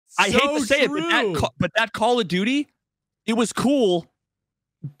I hate to say it, but that Call of Duty, it was cool,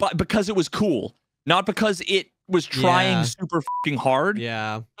 but because it was cool, not because it was trying super fucking hard.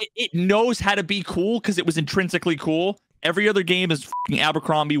 Yeah. It knows how to be cool because it was intrinsically cool. Every other game is fucking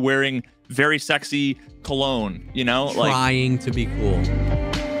Abercrombie wearing very sexy cologne, you know? Trying to be cool.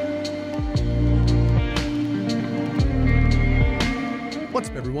 What's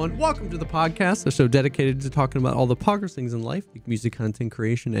up, everyone? Welcome to the podcast, a show dedicated to talking about all the poggers things in life, like music, content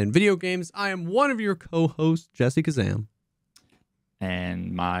creation, and video games. I am one of your co-hosts, JesseKazam.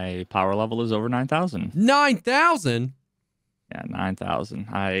 And my power level is over 9,000. 9,000? Yeah, 9,000.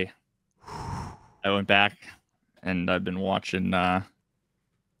 I went back and I've been watching the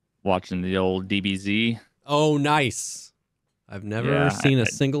old DBZ. Oh, nice. I've never seen a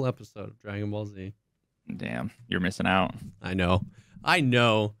single episode of Dragon Ball Z. Damn, you're missing out. I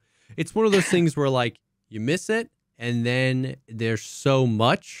know. It's one of those things where, like, you miss it, and then there's so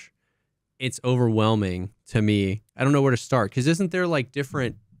much, it's overwhelming to me. I don't know where to start, because isn't there, like,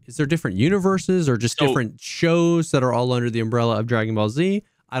 different universes or just different shows that are all under the umbrella of Dragon Ball Z?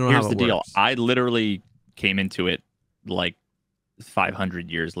 I don't know how it works. Here's the deal. I literally came into it, like, 500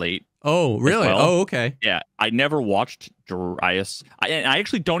 years late. Oh, really? Well. Oh, okay. Yeah, I never watched Darius. I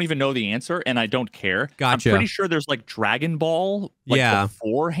actually don't even know the answer, and I don't care. Gotcha. I'm pretty sure there's like Dragon Ball,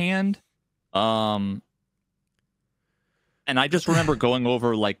 beforehand. And I just remember going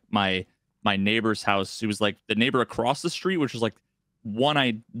over like my neighbor's house. It was like the neighbor across the street, which was like one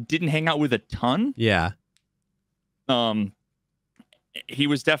I didn't hang out with a ton. Yeah. He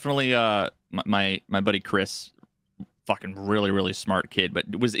was definitely my buddy Chris. Fucking really smart kid, but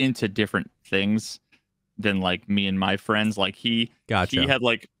was into different things than like me and my friends. Like he had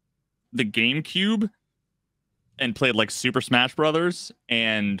like the GameCube and played like Super Smash Brothers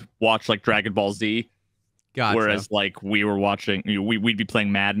and watched like Dragon Ball Z. Gotcha. Whereas like we were watching, we'd be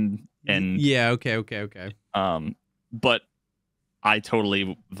playing Madden and okay. But I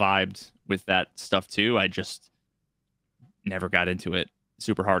totally vibed with that stuff too. I just never got into it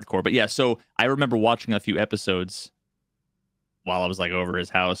super hardcore. But yeah, so I remember watching a few episodes while I was like over his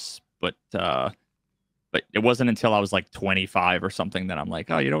house, but it wasn't until I was like 25 or something that I'm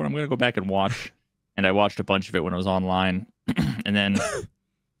like, oh, you know what, I'm gonna go back and watch. And I watched a bunch of it when it was online, and then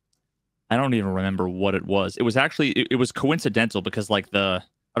I don't even remember what it was. It was actually it was coincidental because like I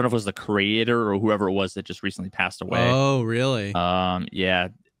don't know if it was the creator or whoever it was that just recently passed away. Oh, really? Yeah.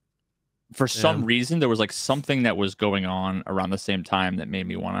 For some reason, there was like something that was going on around the same time that made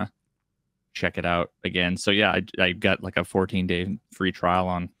me want to check it out again. So yeah, I got like a 14-day free trial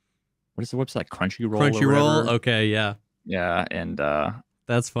on what is the website? Crunchyroll. Okay, yeah, and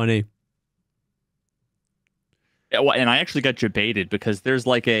that's funny. Yeah, well, and I actually got debated because there's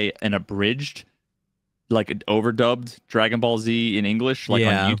like an abridged, like an overdubbed Dragon Ball Z in English, like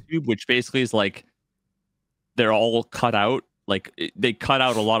on YouTube, which basically is like they're all cut out. Like they cut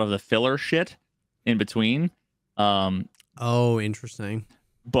out a lot of the filler shit in between. Oh, interesting.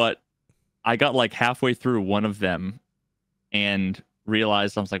 But I got like halfway through one of them and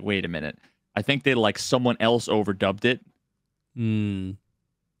realized I was like, wait a minute. I think they like someone else overdubbed it.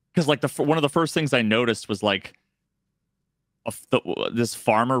 Because like one of the first things I noticed was like this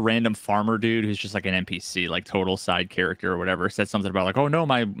random farmer dude who's just like an NPC, like total side character or whatever, said something about like, oh no,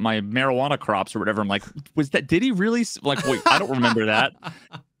 my marijuana crops or whatever. I'm like, did he really? Like, wait, I don't remember that.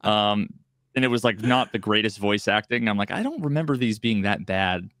 And it was like not the greatest voice acting. I'm like, I don't remember these being that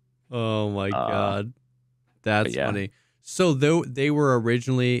bad. Oh my god, that's funny. So they were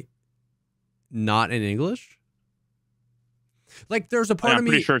originally not in English. Like there's a part of me.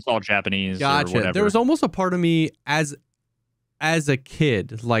 I'm pretty sure it's all Japanese. Gotcha. Or whatever. There was almost a part of me as a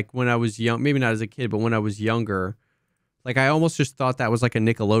kid, like when I was young. Maybe not as a kid, but when I was younger, like I almost just thought that was like a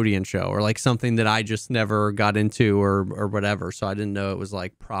Nickelodeon show or like something that I just never got into or whatever. So I didn't know it was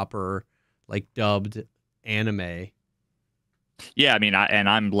like proper, like dubbed anime. Yeah, I mean,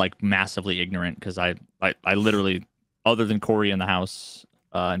 I'm like massively ignorant because I literally, other than Cory in the House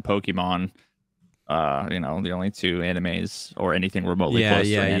and Pokemon, the only two animes or anything remotely close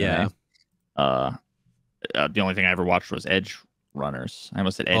to anime. The only thing I ever watched was Edge Runners. I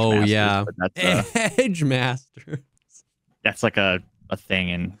almost said Edge Masters. Oh yeah, but that's, Edge Masters. That's like a thing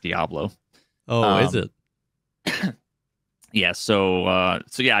in Diablo. Oh, is it? Yeah. So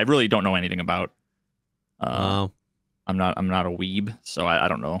yeah, I really don't know anything about. I'm not a weeb, so I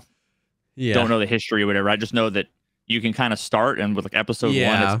don't know. Yeah. Don't know the history or whatever. I just know that you can kind of start, and with like episode 1,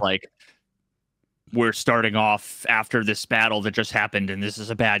 it's like we're starting off after this battle that just happened, and this is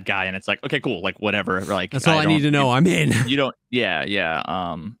a bad guy, and it's like, okay, cool, like whatever. Like that's all I need to know. I'm in. You don't, yeah.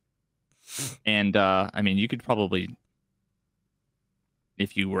 And I mean, you could probably,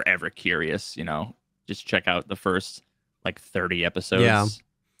 if you were ever curious, just check out the first like 30 episodes. Yeah.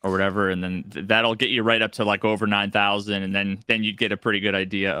 Or whatever, and then that'll get you right up to like over 9,000, and then you'd get a pretty good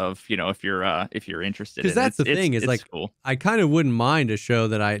idea of if you're interested. Because that's the thing is it's like cool. I kind of wouldn't mind a show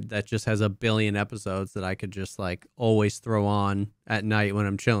that just has 1 billion episodes that I could just like always throw on at night when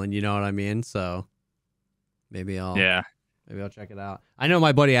I'm chilling. You know what I mean? So maybe I'll check it out. I know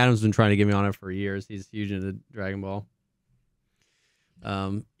my buddy Adam's been trying to get me on it for years. He's huge into Dragon Ball.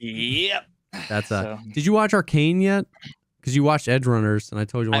 Yep. That's Did you watch Arcane yet? Because you watched Edge Runners, and I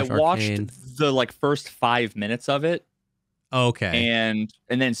told you to watch Arcane. I watched the like first 5 minutes of it. Okay. And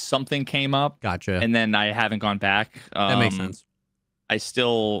then something came up. Gotcha. And then I haven't gone back. That makes sense. I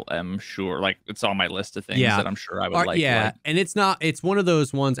still am sure, like it's on my list of things that I'm sure I would like. Yeah, and it's one of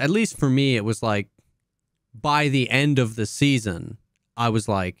those ones. At least for me, it was like by the end of the season, I was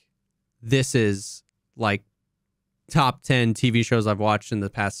like, this is like top 10 TV shows I've watched in the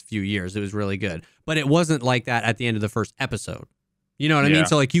past few years. It was really good. But it wasn't like that at the end of the first episode. You know what I mean?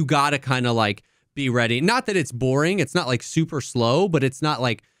 So like you got to kind of like be ready. Not that it's boring. It's not like super slow, but it's not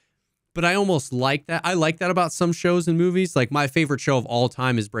like, but I almost like that. I like that about some shows and movies. Like my favorite show of all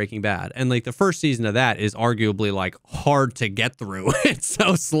time is Breaking Bad. And like the first season of that is arguably like hard to get through. It's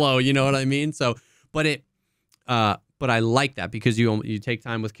so slow. You know what I mean? So, but I like that because you take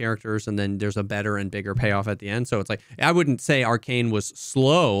time with characters and then there's a better and bigger payoff at the end. So it's like, I wouldn't say Arcane was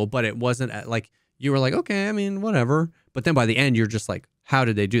slow, but it wasn't like, you were like, okay, I mean, whatever. But then by the end, you're just like, how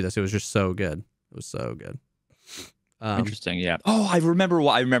did they do this? It was just so good. It was so good. Interesting. Yeah. Oh, I remember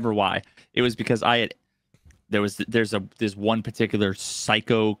why. It was because there's one particular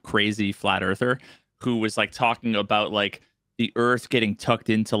psycho crazy flat earther who was like talking about like the Earth getting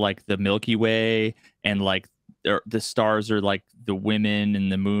tucked into like the Milky Way, and like the stars are like the women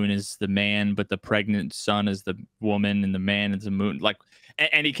and the moon is the man, but the pregnant sun is the woman and the man is the moon. Like,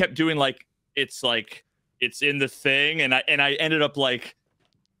 and he kept doing like, it's like it's in the thing, and I ended up like,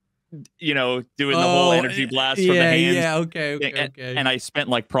 doing the whole energy blast from the hands. Yeah, okay. And I spent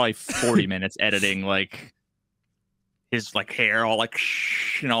like probably 40 minutes editing like his like hair all like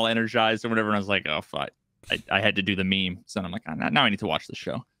all energized or whatever, and I was like, oh fuck. I had to do the meme, so I'm like, now I need to watch the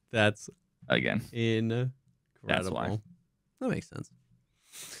show. That's again incredible. That's why. That makes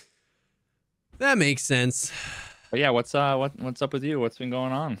sense. But yeah, what's up with you? What's been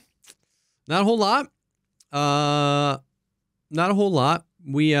going on? Not a whole lot.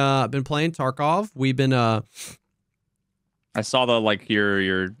 We been playing Tarkov. We've been I saw the like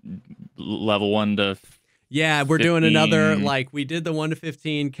your level 1 to yeah, we're 15. doing another, like we did the 1 to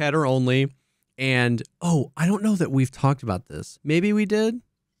 15 Keter only. And I don't know that we've talked about this. Maybe we did.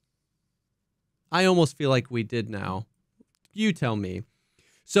 I almost feel like we did now. You tell me.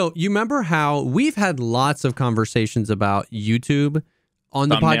 So you remember how we've had lots of conversations about YouTube on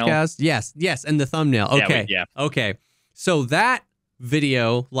the podcast? Yes, and the thumbnail. Okay. Yeah. Okay. So that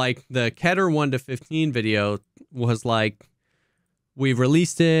video, like the Keter 1 to 15 video, was like, we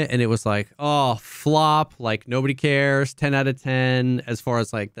released it and it was like, oh, flop, like nobody cares, 10 out of 10. As far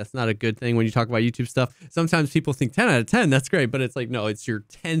as like, that's not a good thing when you talk about YouTube stuff. Sometimes people think 10 out of 10, that's great. But it's like, no, it's your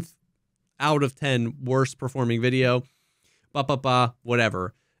 10th out of 10 worst performing video,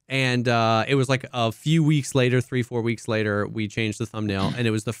 whatever. And it was like a few weeks later, 3-4 weeks later, we changed the thumbnail. And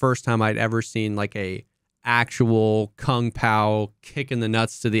it was the first time I'd ever seen like a actual Kung Pao kick in the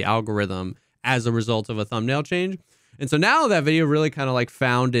nuts to the algorithm as a result of a thumbnail change. And so now that video really kind of like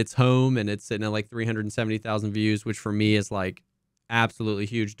found its home, and it's sitting at like 370,000 views, which for me is like absolutely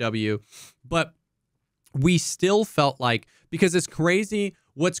huge W. But we still felt like, because it's crazy.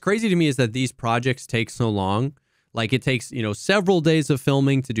 What's crazy to me is that these projects take so long. Like it takes, several days of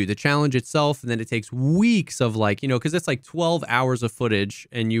filming to do the challenge itself. And then it takes weeks of like, because it's like 12 hours of footage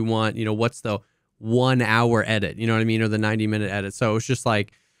and you want, what's the 1 hour edit, you know what I mean? Or the 90-minute edit. So it's just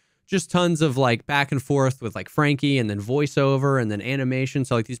like, tons of like back and forth with like Frankie and then voiceover and then animation.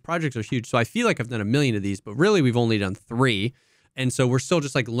 So like these projects are huge. So I feel like I've done 1 million of these, but really we've only done 3. And so we're still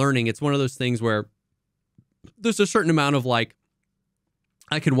just like learning. It's one of those things where there's a certain amount of like,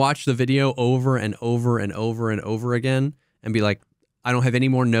 I could watch the video over and over and over and over again and be like, I don't have any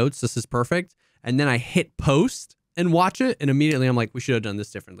more notes. This is perfect. And then I hit post and watch it, and immediately I'm like, we should have done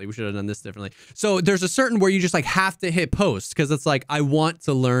this differently. We should have done this differently. So there's a certain where you just like have to hit post because it's like, I want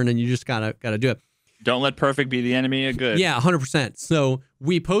to learn, and you just gotta do it. Don't let perfect be the enemy of good. Yeah, 100%. So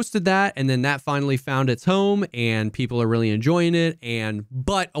we posted that, and then that finally found its home, and people are really enjoying it.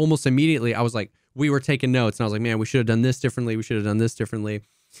 But almost immediately, I was like, we were taking notes, and I was like, man, we should have done this differently. We should have done this differently.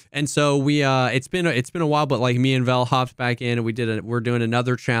 And so we, it's been a while, but like me and Vel hopped back in, and we're doing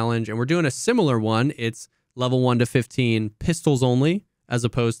another challenge, and we're doing a similar one. It's level 1 to 15 pistols only. as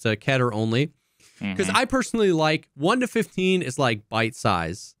opposed to Keter only. Because I personally like 1 to 15 is like bite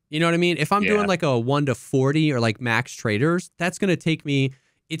size. You know what I mean? If I'm doing like a 1 to 40 or like max traders, that's going to take me,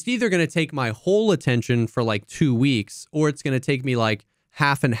 it's either going to take my whole attention for like 2 weeks, or it's going to take me like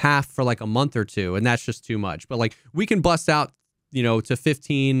half and half for like a month or two. And that's just too much. But like we can bust out, you know, to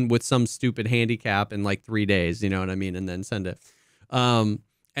 15 with some stupid handicap in like 3 days, you know what I mean? And then send it.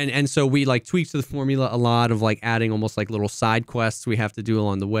 And so we like tweaked the formula a lot of like adding almost like little side quests we have to do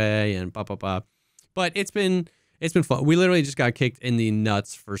along the way and blah, blah, blah. But it's been fun. We literally just got kicked in the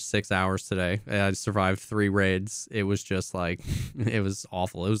nuts for 6 hours today. I survived 3 raids. It was just like, it was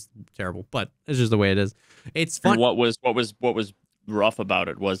awful. It was terrible, but it's just the way it is. It's fun. And what was rough about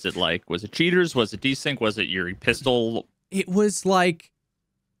it? Was it cheaters? Was it desync? Was it your pistol? It was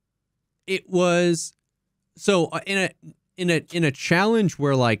so in a challenge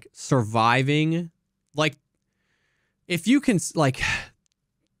where like surviving, like if you can like.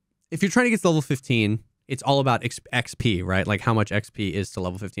 If you're trying to get to level 15, it's all about XP, right? Like how much XP is to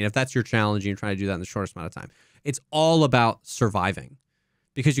level 15. If that's your challenge and you're trying to do that in the shortest amount of time, it's all about surviving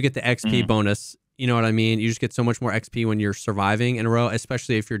because you get the XP bonus. You know what I mean? You just get so much more XP when you're surviving in a row,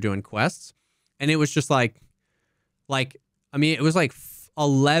 especially if you're doing quests. And it was just like, I mean, it was like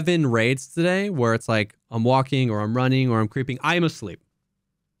 11 raids today where it's like I'm walking or I'm running or I'm creeping. I'm asleep.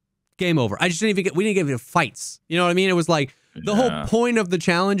 Game over. We didn't get into fights. You know what I mean? It was like, the whole point of the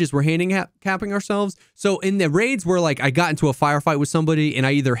challenge is we're handicapping ourselves. So in the raids where like I got into a firefight with somebody and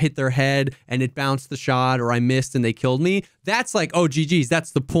I either hit their head and it bounced the shot or I missed and they killed me, that's like, oh, GG's,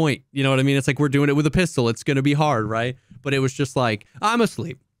 that's the point. You know what I mean? It's like we're doing it with a pistol. It's going to be hard, right? But it was just like, I'm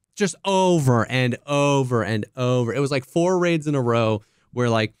asleep. Just over and over and over. It was like 4 raids in a row where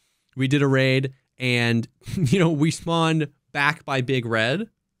like we did a raid and, you know, we spawned back by Big Red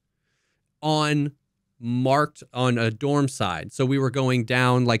marked on a dorm side. So we were going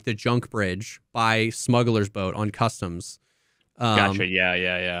down like the junk bridge by Smuggler's Boat on customs. Gotcha.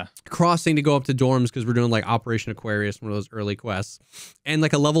 Yeah. Crossing to go up to dorms because we're doing like Operation Aquarius, one of those early quests. And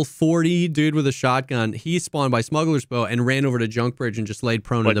like a level 40 dude with a shotgun, he spawned by Smuggler's Boat and ran over to junk bridge and just laid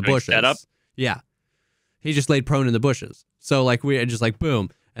prone in the bushes. Setup? Yeah. He just laid prone in the bushes. So like we had just like boom.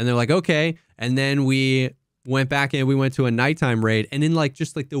 And they're like, okay. And then we went back and we went to a nighttime raid and in like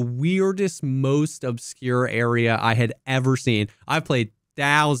just like the weirdest, most obscure area I had ever seen. I've played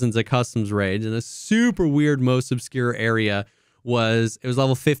thousands of customs raids and a super weird, most obscure area was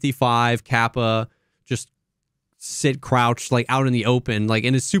level 55 Kappa, just sit crouched like out in the open, like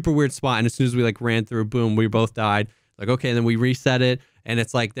in a super weird spot. And as soon as we like ran through, boom, we both died. Like, okay, and then we reset it. And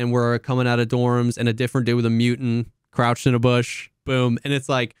it's like, then we're coming out of dorms and a different dude with a mutant crouched in a bush, boom. And it's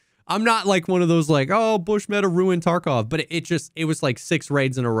like, I'm not like one of those like, oh, bush meta ruined Tarkov, but it was like 6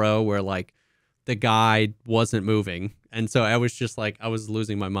 raids in a row where like the guy wasn't moving. And so I was just like, I was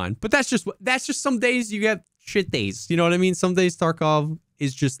losing my mind. But that's just some days you get shit days. You know what I mean? Some days Tarkov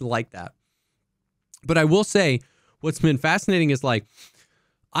is just like that. But I will say what's been fascinating is like,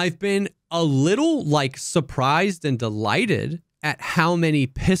 I've been a little like surprised and delighted at how many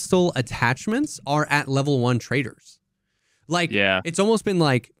pistol attachments are at level 1 traders. Like, It's almost been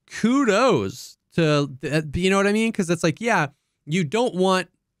like, kudos to, you know what I mean? Because it's like, yeah, you don't want,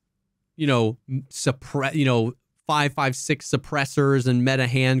 you know, 5.56 suppressors and meta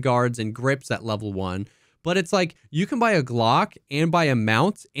handguards and grips at level 1. But it's like, you can buy a Glock and buy a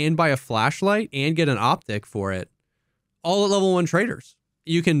mount and buy a flashlight and get an optic for it. All at level 1 traders.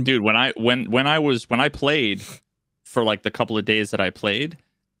 You can, dude, when I played for like the couple of days that I played,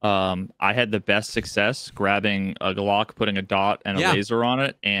 I had the best success grabbing a Glock, putting a dot and a laser on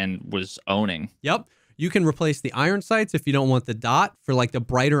it, and was owning. Yep. You can replace the iron sights if you don't want the dot for like the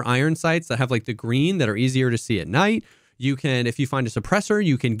brighter iron sights that have like the green that are easier to see at night. You can, if you find a suppressor,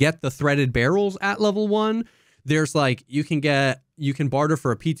 you can get the threaded barrels at level 1. There's like, you can barter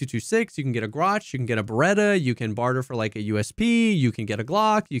for a P226, you can get a Grotch, you can get a Beretta, you can barter for like a USP, you can get a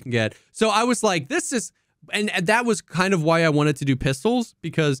Glock, so I was like, and that was kind of why I wanted to do pistols,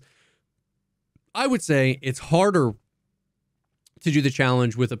 because I would say it's harder to do the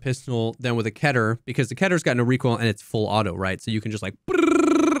challenge with a pistol than with a Keter, because the Ketter's got no recoil and it's full auto, right? So you can just like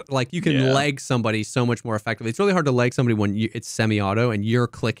you can leg somebody so much more effectively. It's really hard to leg somebody when it's semi-auto and you're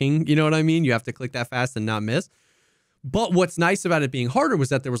clicking, you know what I mean? You have to click that fast and not miss. But what's nice about it being harder was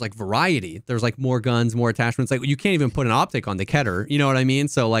that there was like variety. There's like more guns, more attachments. Like you can't even put an optic on the Keter. You know what I mean?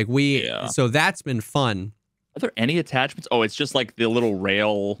 So like so that's been fun. Are there any attachments? Oh, it's just like the little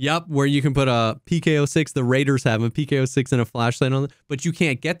rail. Yep, where you can put a PK06. The Raiders have a PK06 and a flashlight on it, but you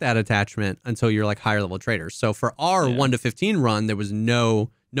can't get that attachment until you're like higher level traders. So for our 1 to 15 run, there was no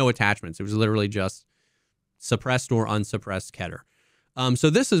attachments. It was literally just suppressed or unsuppressed Keter. So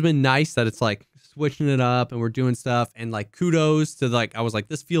this has been nice that it's like switching it up and we're doing stuff, and like kudos to like, I was like,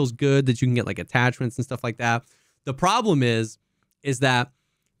 this feels good that you can get like attachments and stuff like that. The problem is that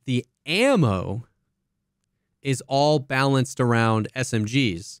the ammo is all balanced around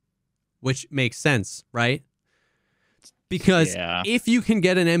SMGs, which makes sense, right? Because if you can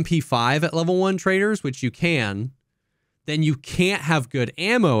get an MP5 at level 1 traders, which you can, then you can't have good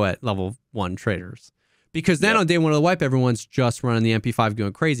ammo at level 1 traders. Because then on day 1 of the wipe, everyone's just running the MP5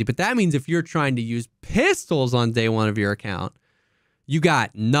 going crazy. But that means if you're trying to use pistols on day 1 of your account, you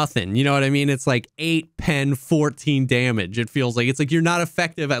got nothing. You know what I mean? It's like 8 pen, 14 damage. It feels like it's like you're not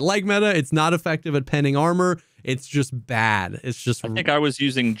effective at leg meta. It's not effective at penning armor. It's just bad. It's just. I think I was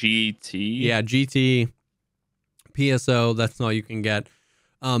using GT. Yeah, GT, PSO. That's all you can get.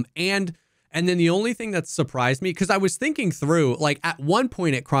 And then the only thing that surprised me, because I was thinking through, like at one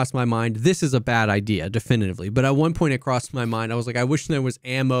point it crossed my mind, this is a bad idea, definitively. But at one point it crossed my mind, I was like, I wish there was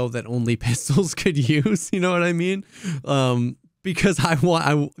ammo that only pistols could use. You know what I mean? Because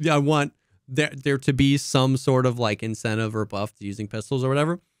I want there to be some sort of like incentive or buff to using pistols or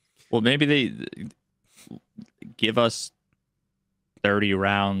whatever. Well, maybe they give us 30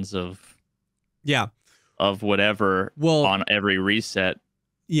 rounds of whatever on every reset.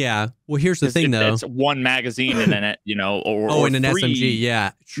 Yeah. Well, here's the thing, though. It's one magazine and then or in an 3. SMG.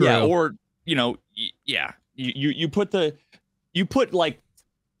 Yeah. True. Yeah. Or you put like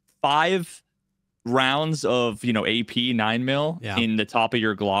 5 rounds of AP 9mm in the top of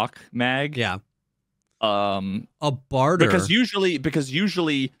your Glock mag. Yeah. A barter, because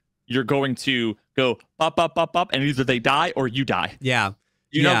usually you're going to go up, and either they die or you die. Yeah.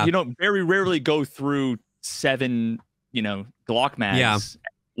 You don't very rarely go through 7 Glock mags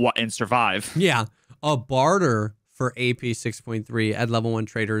and survive. Yeah. A barter for AP 6.3 at level 1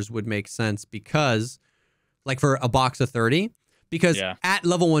 traders would make sense, because like for a box of 30, because at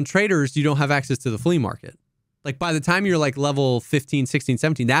level 1 traders, you don't have access to the flea market. Like by the time you're like level 15, 16,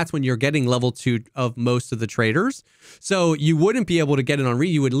 17, that's when you're getting level 2 of most of the traders. So you wouldn't be able to get it on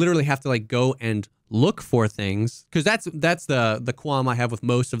you would literally have to like go and look for things. Cause that's the qualm I have with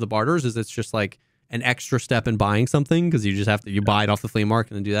most of the barters, is it's just like an extra step in buying something, because you just have to buy it off the flea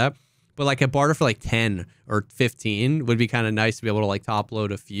market and do that. But like a barter for like 10 or 15 would be kind of nice to be able to like top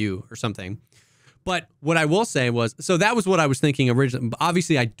load a few or something. But what I will say was, so that was what I was thinking originally.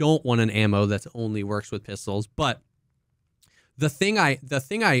 Obviously, I don't want an ammo that only works with pistols. But the thing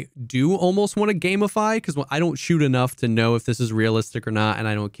I do almost want to gamify, because I don't shoot enough to know if this is realistic or not, and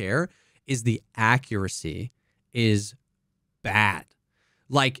I don't care, is the accuracy is bad.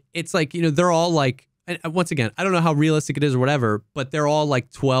 Like, it's like, they're all like, and once again, I don't know how realistic it is or whatever, but they're all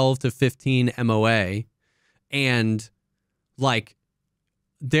like 12 to 15 MOA. And like,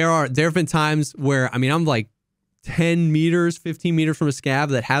 there have been times where, I'm like 10 meters, 15 meters from a scab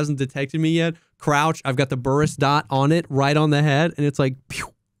that hasn't detected me yet. Crouch, I've got the burst dot on it right on the head, and it's like,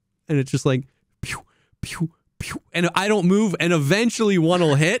 pew, and it's just like, pew, pew, pew, and I don't move, and eventually one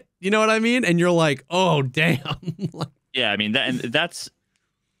will hit. You know what I mean? And you're like, oh, damn. Yeah, that's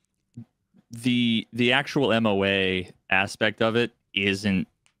the actual MOA aspect of it isn't,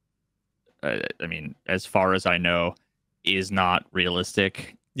 as far as I know, is not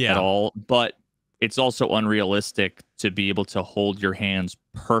realistic at all, but it's also unrealistic to be able to hold your hands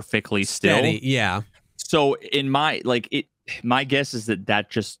perfectly steady. still. Yeah. So in my guess is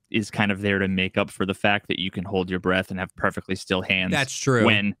that just is kind of there to make up for the fact that you can hold your breath and have perfectly still hands. That's true.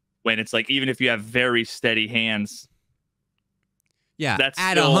 When it's like, even if you have very steady hands, that's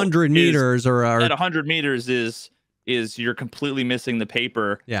at 100 meters or at 100 meters is you're completely missing the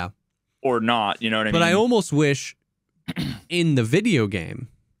paper. Yeah. Or not, you know what I mean? But I almost wish in the video game,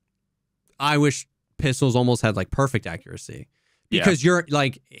 I wish pistols almost had like perfect accuracy, because you're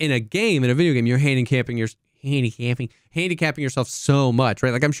like in a video game, you're handicapping yourself so much,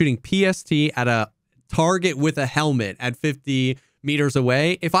 right? Like I'm shooting PST at a target with a helmet at 50 meters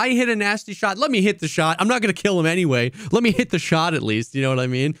away. If I hit a nasty shot, let me hit the shot. I'm not going to kill him anyway. Let me hit the shot at least. You know what I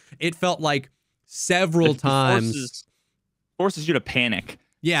mean? It felt like several times forces you to panic.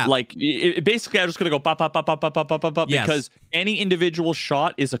 Yeah. Like basically, I'm just gonna go pop, pop, pop, pop, pop, pop, pop, pop, because any individual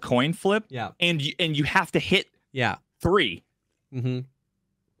shot is a coin flip. Yeah. And you have to hit 3. Mm-hmm.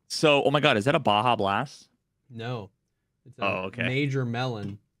 So, oh my God, is that a Baja Blast? No. It's a Major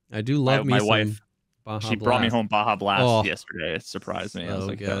Melon. I do love my wife. Baja she Blast. Brought me home Baja Blast yesterday. It surprised me. I was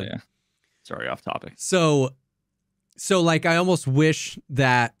like, good. hell yeah. Sorry, off topic. So like I almost wish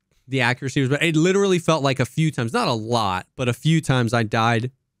that the accuracy was, but it literally felt like a few times, not a lot, but a few times I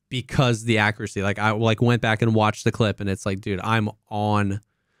died because the accuracy. Like I went back and watched the clip, and it's like, dude, I'm on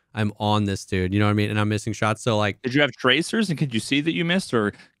I'm on this dude. You know what I mean? And I'm missing shots. So like, Did you have tracers, and could you see that you missed,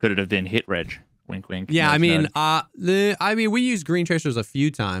 or could it have been hit reg? Wink, wink. yeah, nudge, I mean, we used green tracers a few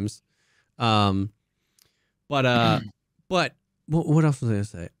times. But what else was I gonna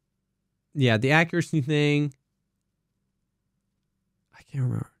say? Yeah, the accuracy thing. I can't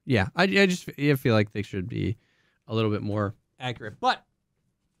remember. Yeah, I just feel like they should be a little bit more accurate. But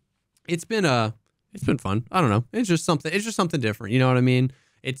it's been fun. I don't know. It's just something different. You know what I mean?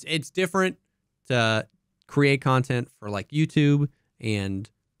 It's different to create content for like YouTube and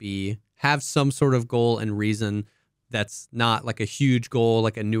have some sort of goal and reason that's not like a huge goal,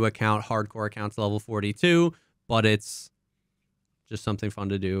 like a new account, hardcore accounts level 42, but it's just something fun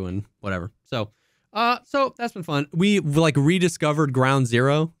to do and whatever. So that's been fun. We like rediscovered Ground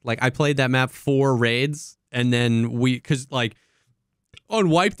Zero. Like I played that map 4 raids, and then cause like on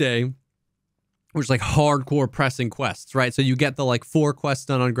wipe day, which is like hardcore pressing quests, right? So you get the like 4 quests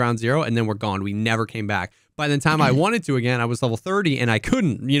done on Ground Zero, and then we're gone. We never came back. By the time I wanted to again, I was level 30 and I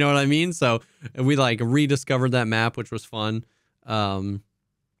couldn't, you know what I mean? So we like rediscovered that map, which was fun. But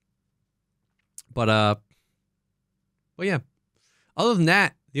yeah, other than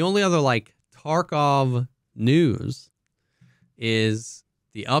that, the only other like Tarkov news is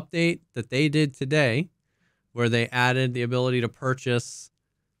the update that they did today, where they added the ability to purchase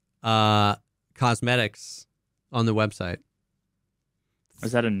cosmetics on the website.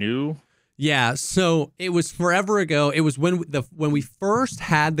 Is that a new? Yeah, so it was forever ago. It was when we first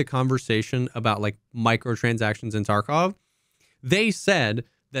had the conversation about like microtransactions in Tarkov. They said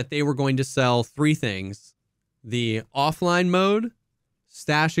that they were going to sell 3 things: the offline mode,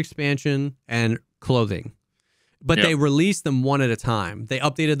 stash expansion, and clothing. But they released them one at a time. They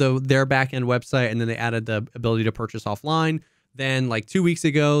updated their back-end website, and then they added the ability to purchase offline. Then like 2 weeks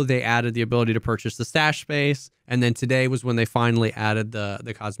ago, they added the ability to purchase the stash space. And then today was when they finally added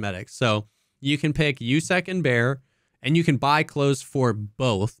the cosmetics. So you can pick USEC and Bear, and you can buy clothes for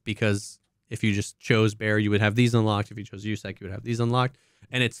both, because if you just chose Bear, you would have these unlocked. If you chose USEC, you would have these unlocked.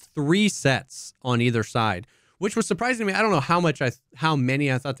 And it's 3 sets on either side, which was surprising to me. I don't know how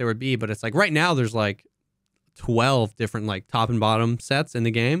many I thought there would be, but it's like right now there's like 12 different like top and bottom sets in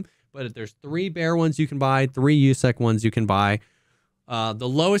the game. But there's 3 Bear ones you can buy, 3 USEC ones you can buy. The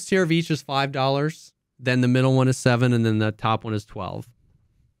lowest tier of each is $5. Then the middle one is $7, and then the top one is $12.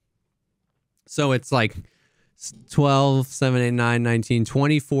 So it's like 12, 7, 8, 9, 19,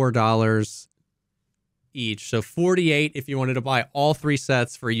 $24 each. So $48 if you wanted to buy all 3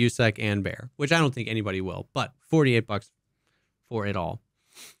 sets for USEC and Bear, which I don't think anybody will, but $48 for it all.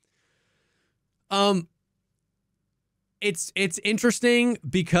 It's interesting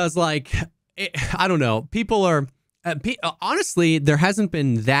because like I don't know, people are honestly, there hasn't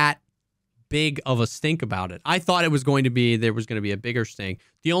been that big of a stink about it. I thought there was going to be a bigger stink.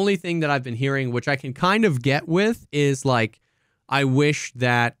 The only thing that I've been hearing, which I can kind of get with, is like I wish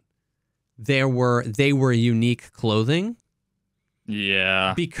that they were unique clothing.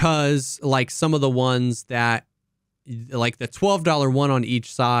 Yeah. Because like some of the ones that like the $12 one on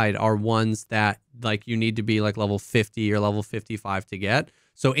each side are ones that like you need to be like level 50 or level 55 to get.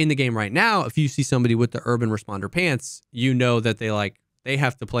 So in the game right now, if you see somebody with the urban responder pants, you know that they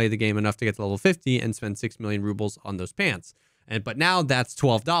have to play the game enough to get to level 50 and spend 6 million rubles on those pants. But now that's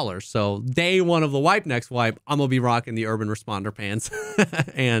 $12. So day one of the wipe, next wipe, I'm gonna be rocking the urban responder pants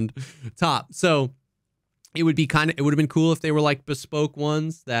and top. So it would have been cool if they were like bespoke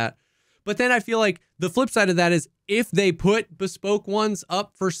ones that. But then I feel like the flip side of that is if they put bespoke ones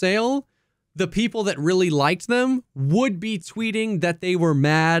up for sale, the people that really liked them would be tweeting that they were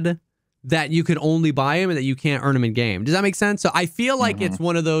mad that you could only buy them and that you can't earn them in game. Does that make sense? So I feel like it's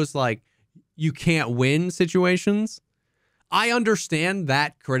one of those like you can't win situations. I understand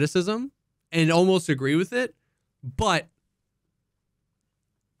that criticism and almost agree with it, but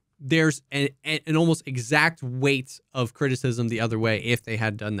there's an almost exact weight of criticism the other way if they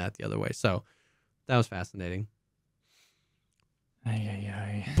had done that the other way. So that was fascinating.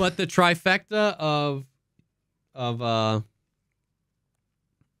 But the trifecta of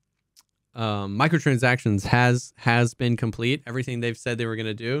microtransactions has been complete. Everything they've said they were going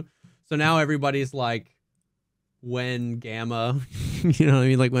to do. So now everybody's like, when Gamma, you know what I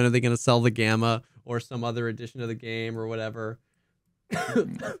mean? Like, when are they going to sell the Gamma or some other edition of the game or whatever? I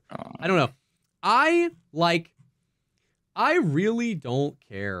don't know. I really don't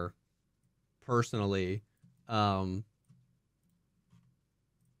care personally.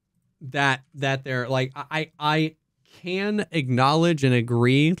 That they're like, I can acknowledge and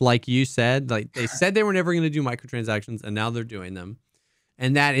agree, like you said, like they said they were never going to do microtransactions and now they're doing them.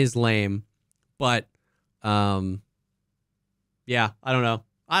 And that is lame. But, yeah, I don't know.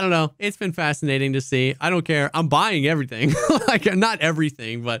 I don't know. It's been fascinating to see. I don't care. I'm buying everything. Like, not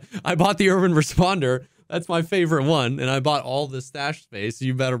everything, but I bought the Urban Responder. That's my favorite one. And I bought all the stash space.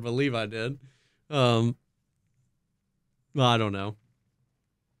 You better believe I did. Well, I don't know.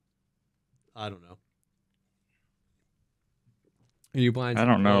 Are you buying? I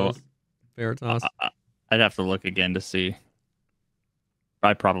don't know. Veritas? I'd have to look again to see.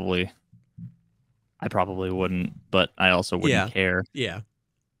 I probably wouldn't, but I also wouldn't care. Yeah.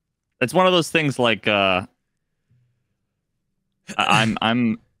 It's one of those things like I'm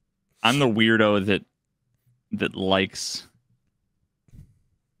the weirdo that likes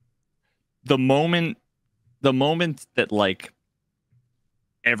the moment that like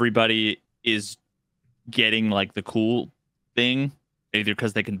everybody is getting like the cool thing, either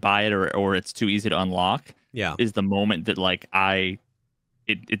because they can buy it or it's too easy to unlock. Yeah. Is the moment that like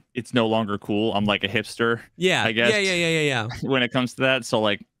it's no longer cool. I'm like a hipster. Yeah. I guess. Yeah. When it comes to that. So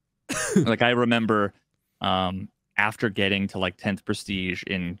like like I remember after getting to like 10th prestige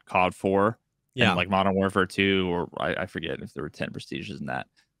in COD 4 and like Modern Warfare 2, or I forget if there were 10 prestiges in that.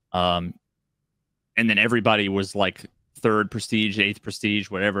 And then everybody was like 3rd prestige, 8th prestige,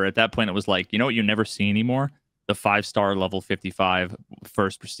 whatever. At that point, it was like, you know what you never see anymore? The 5-star level 55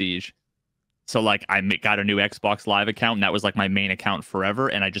 1st prestige. So like I got a new Xbox Live account, and that was like my main account forever,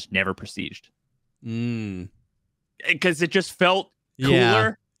 and I just never prestiged. Because it just felt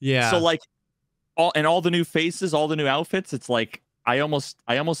cooler. Yeah. So like all the new faces, all the new outfits, it's like I almost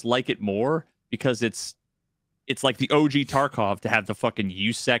like it more because it's like the OG Tarkov to have the fucking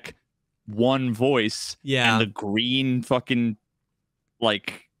USEC one voice and the green fucking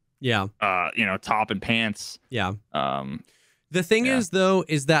like top and pants. The thing is though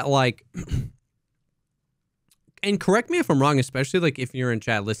is that like and correct me if I'm wrong, especially like if you're in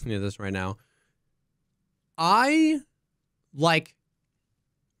chat listening to this right now, I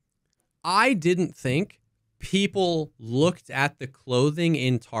didn't think people looked at the clothing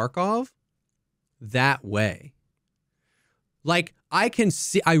in Tarkov that way. Like, I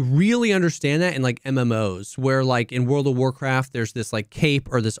really understand that in like MMOs where like in World of Warcraft, there's this like cape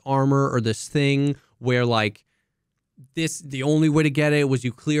or this armor or this thing where like the only way to get it was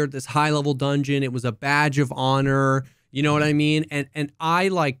you cleared this high level dungeon. It was a badge of honor. You know what I mean? And I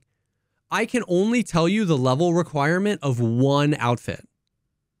can only tell you the level requirement of one outfit.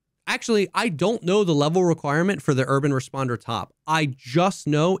 Actually, I don't know the level requirement for the Urban Responder top. I just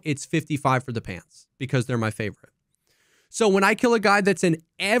know it's 55 for the pants because they're my favorite. So when I kill a guy that's in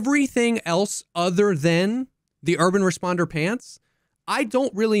everything else other than the Urban Responder pants, I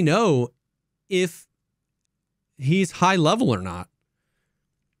don't really know if he's high level or not.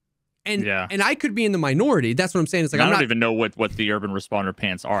 And I could be in the minority. That's what I'm saying. It's like I don't even know what the Urban Responder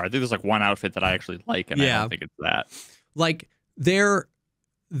pants are. I think there's like one outfit that I actually like, and I don't think it's that. Like they're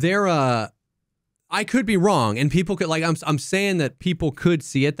I could be wrong, and people could like I'm saying that people could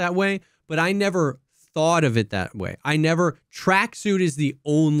see it that way, but I never thought of it that way. Tracksuit is the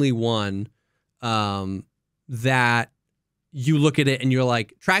only one that you look at it and you're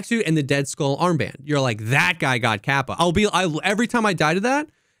like, tracksuit and the Dead Skull armband. You're like, that guy got Kappa. Every time I die to that,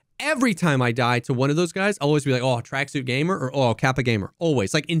 every time I die to one of those guys, I'll always be like, oh, tracksuit gamer or oh, Kappa gamer.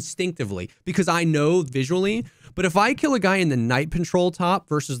 Always, like instinctively, because I know visually. But if I kill a guy in the Night Patrol top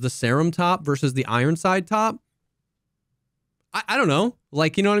versus the Serum top versus the Ironside top, I don't know.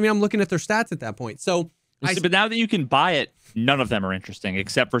 Like, you know what I mean? I'm looking at their stats at that point. So, but now that you can buy it, none of them are interesting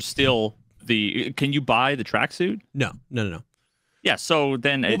except for still can you buy the tracksuit? No. Yeah. So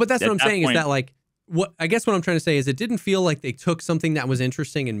then, but that's what I'm saying is that like, I guess what I'm trying to say is it didn't feel like they took something that was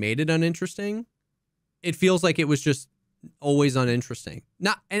interesting and made it uninteresting. It feels like it was just always uninteresting.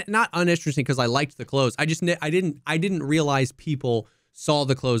 Not uninteresting because I liked the clothes. I didn't realize people saw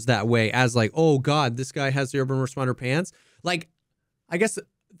the clothes that way as like, oh God, this guy has the Urban Responder pants. Like, I guess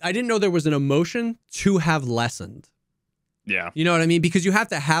I didn't know there was an emotion to have lessened. Yeah. You know what I mean? Because you have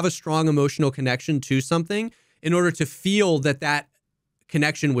to have a strong emotional connection to something in order to feel that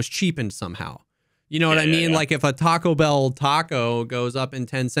connection was cheapened somehow. You know what I mean? Yeah. Like if a Taco Bell taco goes up in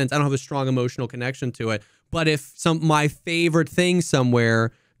 10 cents, I don't have a strong emotional connection to it. But if my favorite thing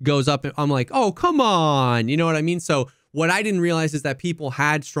somewhere goes up, I'm like, oh, come on. You know what I mean? So what I didn't realize is that people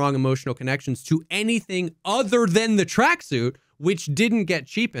had strong emotional connections to anything other than the tracksuit, which didn't get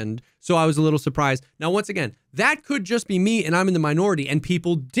cheapened. So I was a little surprised. Now, once again, that could just be me and I'm in the minority and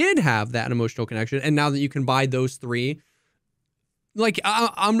people did have that emotional connection. And now that you can buy those three, like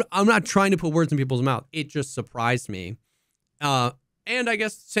I'm not trying to put words in people's mouth. It just surprised me. And I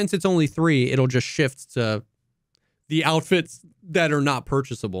guess since it's only 3, it'll just shift to the outfits that are not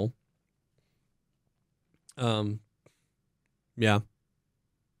purchasable. Yeah.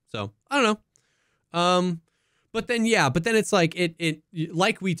 I don't know. But then it's like it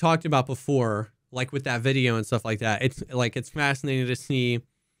like we talked about before, like with that video and stuff like that. It's like it's fascinating to see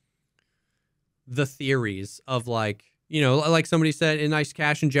the theories of like, you know, like somebody said, a nice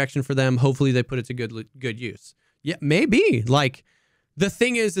cash injection for them. Hopefully they put it to good use. Yeah, maybe. Like the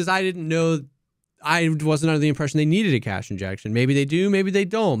thing is I didn't know. I wasn't under the impression they needed a cash injection. Maybe they do, maybe they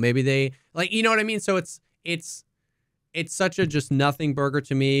don't. Maybe they like, you know what I mean? So it's such a just nothing burger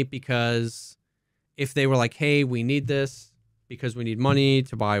to me, because if they were like, hey, we need this because we need money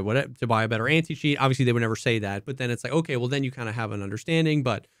to buy a better anti-cheat, obviously they would never say that. But then it's like, okay, well then you kind of have an understanding,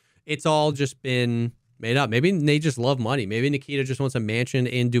 but it's all just been made up. Maybe they just love money. Maybe Nikita just wants a mansion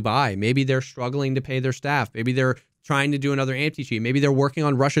in Dubai. Maybe they're struggling to pay their staff. Maybe they're trying to do another anti-cheat. Maybe they're working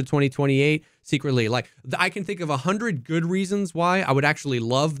on Russia 2028 secretly. Like, I can think of 100 good reasons why I would actually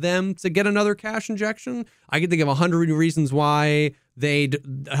love them to get another cash injection. I can think of 100 reasons why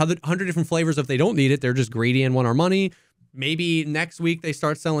 100 different flavors if they don't need it. They're just greedy and want our money. Maybe next week they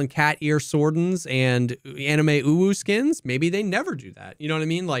start selling cat ear swordens and anime uwu skins. Maybe they never do that. You know what I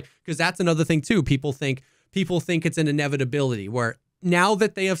mean? Like, because that's another thing too. People think it's an inevitability where now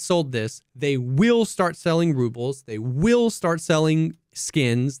that they have sold this, they will start selling rubles. They will start selling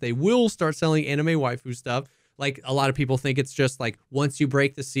skins. They will start selling anime waifu stuff. Like, a lot of people think it's just like once you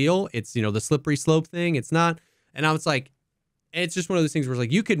break the seal, it's, you know, the slippery slope thing. It's not. And I was like, it's just one of those things where it's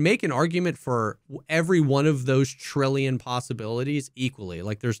like you could make an argument for every one of those trillion possibilities equally.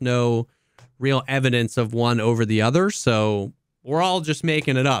 Like, there's no real evidence of one over the other. So we're all just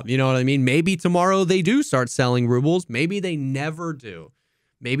making it up. You know what I mean? Maybe tomorrow they do start selling rubles. Maybe they never do.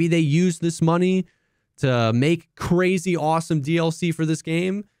 Maybe they use this money to make crazy awesome DLC for this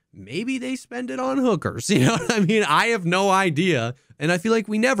game. Maybe they spend it on hookers. You know what I mean? I have no idea. And I feel like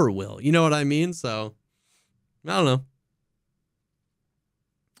we never will. You know what I mean? So I don't know.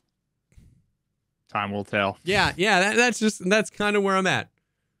 Time will tell. Yeah. That's kind of where I'm at.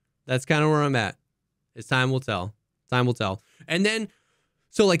 That's kind of where I'm at. It's time will tell. Time will tell. And then,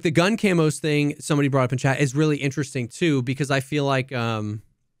 so like the gun camos thing somebody brought up in chat is really interesting too, because I feel like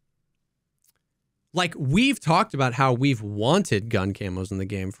we've talked about how we've wanted gun camos in the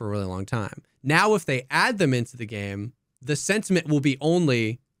game for a really long time. Now, if they add them into the game, the sentiment will be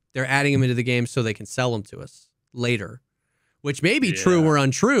only they're adding them into the game so they can sell them to us later, which may be true or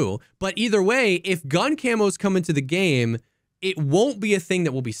untrue. But either way, if gun camos come into the game, it won't be a thing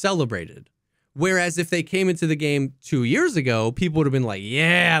that will be celebrated. Whereas if they came into the game 2 years ago, people would have been like,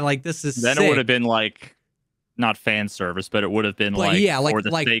 yeah, like this is then sick. It would have been like, not fan service, but it would have been like, yeah, for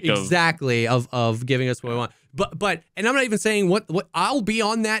the sake exactly of giving us what we want. But and I'm not even saying what I'll be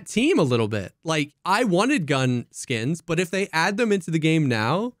on that team a little bit. Like, I wanted gun skins, but if they add them into the game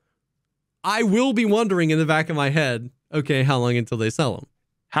now, I will be wondering in the back of my head, okay, how long until they sell them?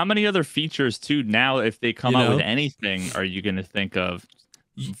 How many other features too now, if they come out with anything, are you going to think of?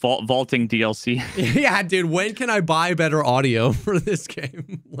 Vaulting DLC. Yeah, dude, when can I buy better audio for this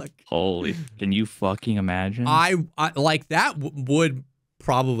game? Like, holy, can you fucking imagine? I like that would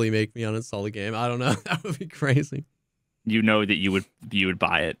probably make me uninstall the game. I don't know. That would be crazy. You know that you would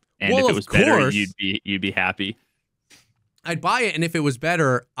buy it, and well, if it was better, you'd be happy. I'd buy it, and if it was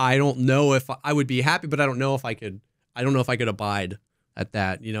better, I don't know if I would be happy, but I don't know if I could. I don't know if I could abide at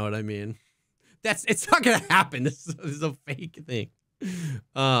that. You know what I mean? It's not gonna happen. This is a fake thing.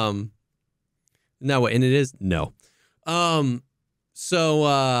 No, and it is no.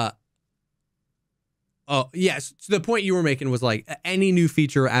 So oh yes, so the point you were making was like any new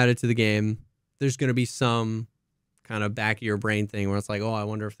feature added to the game, there's gonna be some kind of back of your brain thing where it's like, oh, I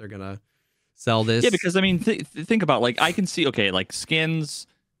wonder if they're gonna sell this. Yeah, because I mean, think about, like, I can see, okay, like skins,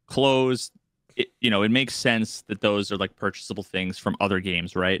 clothes, it makes sense that those are like purchasable things from other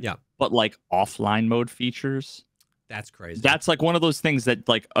games, right? Yeah. But like offline mode features, that's crazy. That's like one of those things that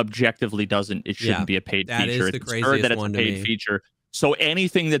like objectively it shouldn't be a paid feature. That is the craziest one to me. Paid feature. So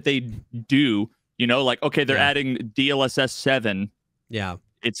anything that they do, like, okay, they're adding DLSS 7. Yeah.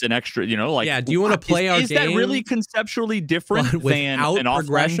 It's an extra, like, yeah. Do you want to play our game? Is that really conceptually different than an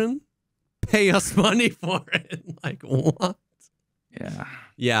progression? Pay us money for it. Like, what? Yeah.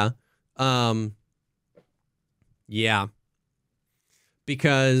 Yeah. Yeah.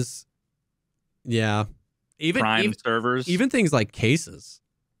 Because, yeah. Even servers, even things like cases,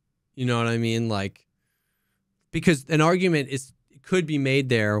 you know what I mean? Like, because an argument could be made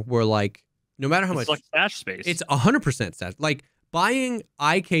there where, like, no matter how much, like stash space, it's 100% stash. Like, buying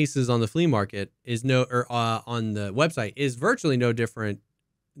eye cases on the flea market on the website is virtually no different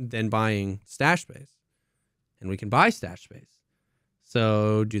than buying stash space, and we can buy stash space.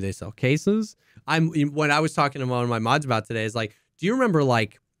 So, do they sell cases? When I was talking to one of my mods about today, is like, do you remember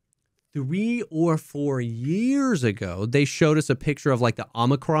like 3 or 4 years ago, they showed us a picture of like the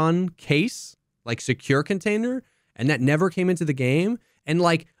Omicron case, like secure container, and that never came into the game. And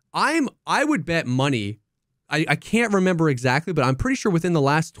like I would bet money, I can't remember exactly, but I'm pretty sure within the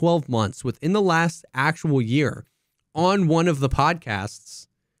last 12 months, within the last actual year, on one of the podcasts,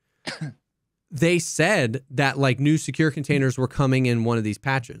 they said that like new secure containers were coming in one of these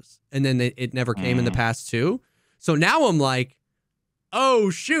patches, and then it never came in the past two. So now I'm like, oh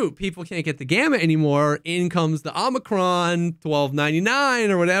shoot, people can't get the Gamma anymore. In comes the Omicron $12.99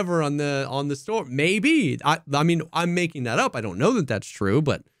 or whatever on the store. Maybe. I mean, I'm making that up. I don't know that that's true,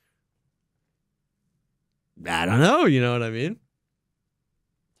 but I don't know. You know what I mean?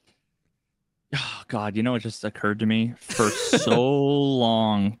 Oh God, you know, it just occurred to me for so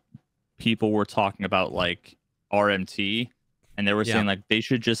long, people were talking about like RMT, and they were saying like they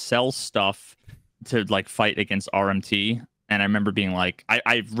should just sell stuff to like fight against RMT. And I remember being like,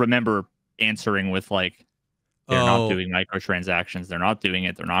 I remember answering with like, they're not doing microtransactions. They're not doing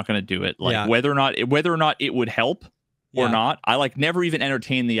it. They're not going to do it. Like whether or not it would help or not, I like never even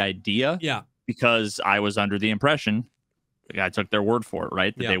entertained the idea. Yeah. Because I was under the impression, I took their word for it,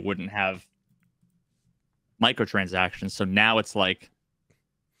 right? That they wouldn't have microtransactions. So now it's like,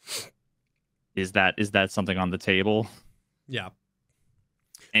 is that something on the table? Yeah.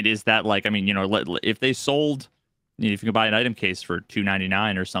 And is that like, I mean, you know, if they sold, if you can buy an item case for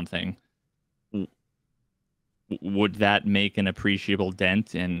 $2.99 or something, would that make an appreciable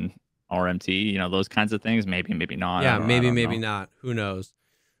dent in RMT? You know, those kinds of things. Maybe not. Yeah, maybe not. Who knows?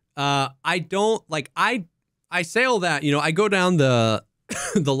 I don't like. I say all that. You know, I go down the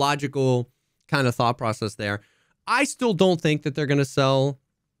the logical kind of thought process there. I still don't think that they're gonna sell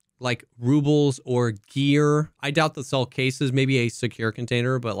like rubles or gear. I doubt they'll sell cases. Maybe a secure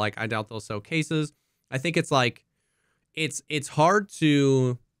container, but like I doubt they'll sell cases. I think it's like. It's hard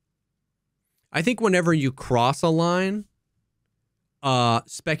to, I think whenever you cross a line,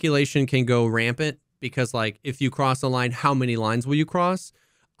 speculation can go rampant because like if you cross a line, how many lines will you cross?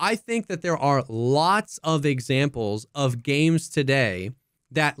 I think that there are lots of examples of games today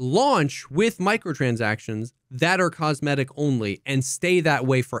that launch with microtransactions that are cosmetic only and stay that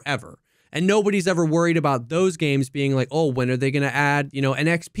way forever. And nobody's ever worried about those games being like, oh, when are they going to add, you know, an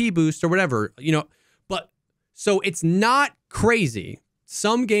XP boost or whatever, you know, so it's not crazy.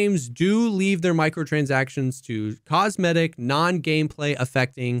 Some games do leave their microtransactions to cosmetic, non-gameplay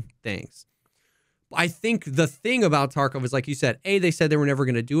affecting things. I think the thing about Tarkov is, like you said, they said they were never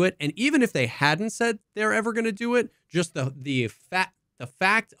going to do it. And even if they hadn't said they're ever going to do it, just the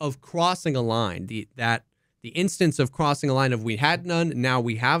fact of crossing a line, the instance of crossing a line of we had none, now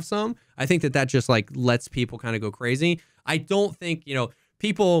we have some, I think that just like lets people kind of go crazy. I don't think, you know,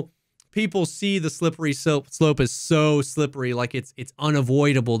 people see the slippery slope as so slippery, like it's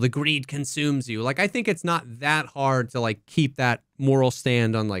unavoidable. The greed consumes you. Like, I think it's not that hard to like keep that moral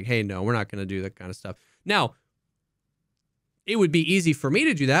stand on like, hey, no, we're not going to do that kind of stuff. Now, it would be easy for me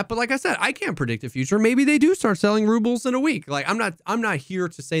to do that, but like I said, I can't predict the future. Maybe they do start selling rubles in a week. Like, I'm not here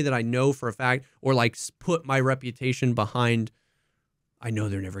to say that I know for a fact or like put my reputation behind. I know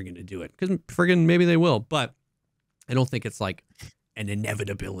they're never going to do it because friggin' maybe they will, but I don't think it's like an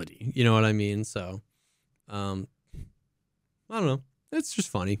inevitability. You know what I mean? So, I don't know. It's just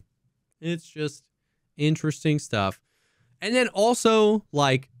funny. It's just interesting stuff. And then also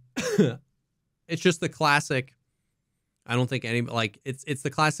like, it's just the classic. I don't think any, like it's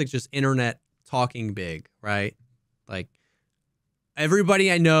the classic, just internet talking big, right? Like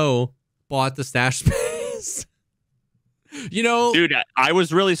everybody I know bought the stash space. You know, dude, I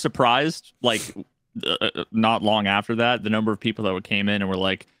was really surprised. Like, not long after that, the number of people that came in and were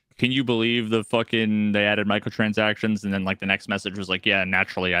like, can you believe they added microtransactions? And then like the next message was like, yeah,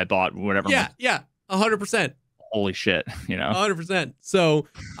 naturally I bought whatever. Yeah, 100%. Holy shit, you know, 100%. So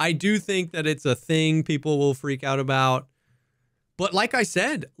I do think that it's a thing people will freak out about. But like I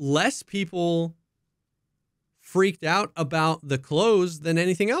said, less people freaked out about the close than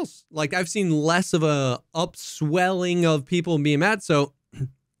anything else. Like I've seen less of a upswelling of people being mad. So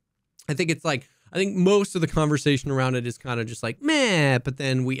I think it's like, I think most of the conversation around it is kind of just like, meh, but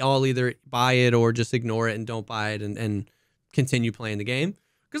then we all either buy it or just ignore it and don't buy it and continue playing the game.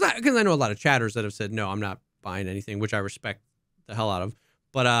 Because I know a lot of chatters that have said, no, I'm not buying anything, which I respect the hell out of.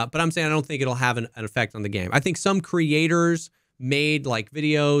 But I'm saying I don't think it'll have an effect on the game. I think some creators made like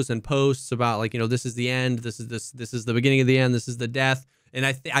videos and posts about like, you know, this is the end, this is the beginning of the end, this is the death. And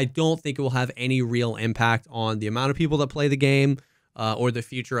I don't think it will have any real impact on the amount of people that play the game or the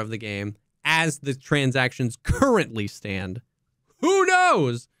future of the game. As the transactions currently stand, who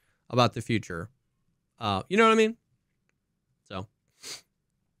knows about the future? You know what I mean? So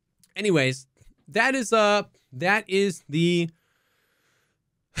anyways, that is the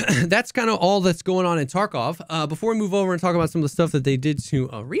that's kind of all that's going on in Tarkov. Before we move over and talk about some of the stuff that they did to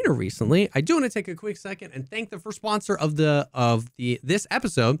Arena recently, I do want to take a quick second and thank the first sponsor of this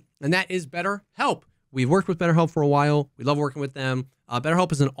episode, and that is BetterHelp. We've worked with BetterHelp for a while. We love working with them.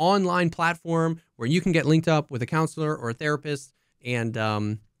 BetterHelp is an online platform where you can get linked up with a counselor or a therapist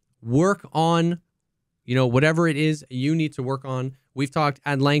and work on, whatever it is you need to work on. We've talked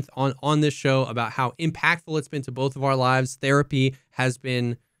at length on this show about how impactful it's been to both of our lives. Therapy has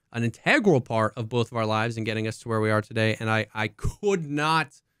been an integral part of both of our lives in getting us to where we are today. And I could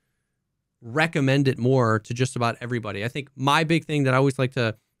not recommend it more to just about everybody. I think my big thing that I always like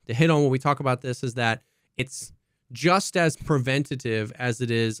to hit on when we talk about this is that it's just as preventative as it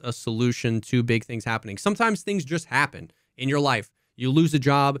is a solution to big things happening. Sometimes things just happen in your life. You lose a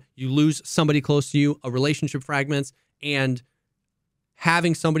job, you lose somebody close to you, a relationship fragments, and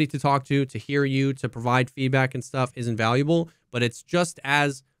having somebody to talk to hear you, to provide feedback and stuff is invaluable, but it's just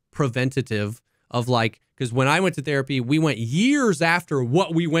as preventative of because when I went to therapy, we went years after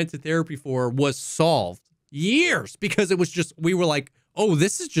what we went to therapy for was solved. Years, because it was just, we were like, oh,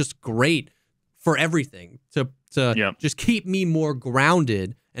 this is just great for everything to just keep me more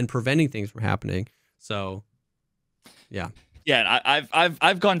grounded and preventing things from happening. So, yeah. Yeah,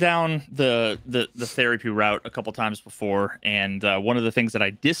 I've gone down the therapy route a couple times before, and one of the things that I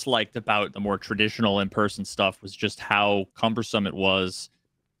disliked about the more traditional in-person stuff was just how cumbersome it was.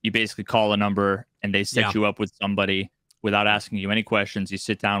 You basically call a number, and they set you up with somebody without asking you any questions. You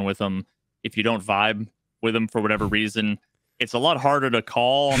sit down with them. If you don't vibe with them for whatever reason, it's a lot harder to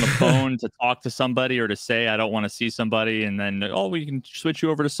call on the phone to talk to somebody or to say, I don't want to see somebody, and then, we can switch you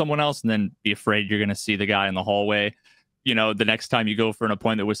over to someone else, and then be afraid you're going to see the guy in the hallway. The next time you go for an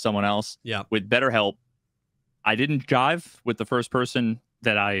appointment with someone else. Yeah. With BetterHelp, I didn't jive with the first person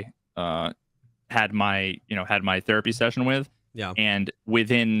that I had my therapy session with. Yeah. And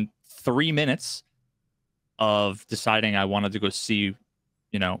within 3 minutes of deciding I wanted to go see,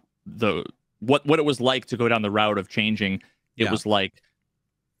 what it was like to go down the route of changing, it was like,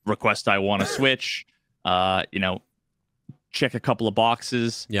 request I want to switch, check a couple of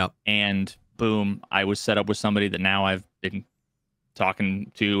boxes. Yep. And boom, I was set up with somebody that now I've been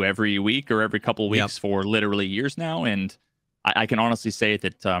talking to every week or every couple of weeks for literally years now. And I can honestly say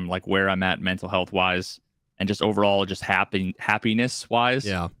that where I'm at mental health wise and just overall just happiness wise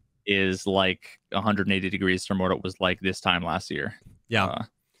is like 180 degrees from what it was like this time last year. Yeah.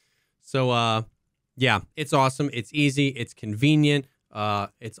 It's awesome. It's easy. It's convenient.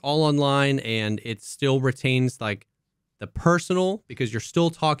 It's all online, and it still retains the personal, because you're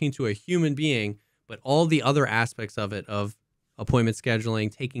still talking to a human being, but all the other aspects of it, of appointment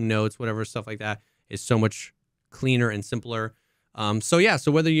scheduling, taking notes, whatever stuff like that, is so much cleaner and simpler. So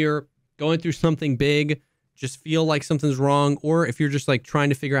whether you're going through something big, just feel like something's wrong, or if you're just trying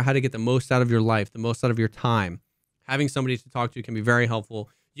to figure out how to get the most out of your life, the most out of your time, having somebody to talk to can be very helpful.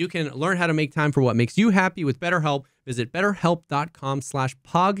 You can learn how to make time for what makes you happy with BetterHelp. Visit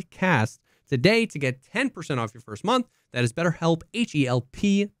BetterHelp.com/Pogcast today to get 10% off your first month. That is BetterHelp,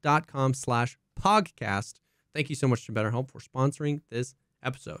 HELP.com/Pogcast. Thank you so much to BetterHelp for sponsoring this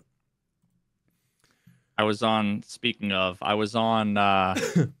episode. I was on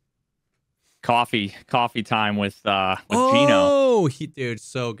coffee time with Genooo. Oh, dude,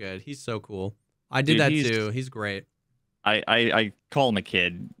 so good. He's so cool. I did that too. He's great. I call him a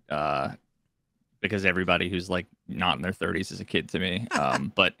kid because everybody who's not in their 30s is a kid to me.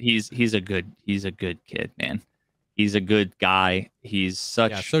 But he's a good kid, man. He's a good guy. He's so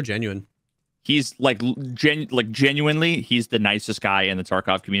genuine. He's genuinely, he's the nicest guy in the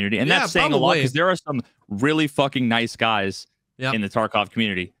Tarkov community, and that's saying a lot because there are some really fucking nice guys in the Tarkov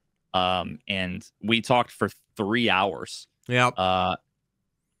community. And we talked for 3 hours. About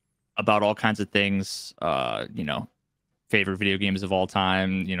all kinds of things. Favorite video games of all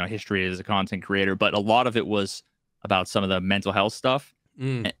time. History as a content creator, but a lot of it was about some of the mental health stuff.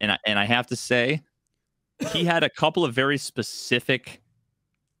 And I have to say, he had a couple of very specific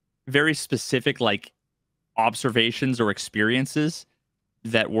observations or experiences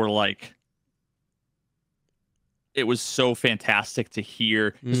that were it was so fantastic to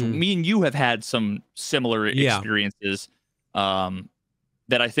hear, because me and you have had some similar experiences that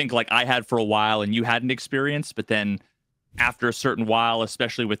I think I had for a while and you hadn't experienced, but then after a certain while,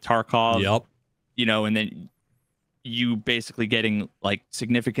 especially with Tarkov, and then you basically getting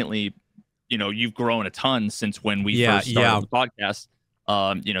significantly, you've grown a ton since when we first started the podcast,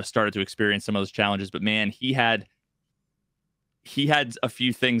 started to experience some of those challenges. But man, he had a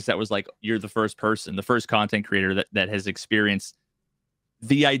few things that was you're the first content creator that has experienced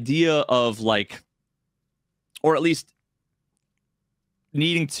the idea of like, or at least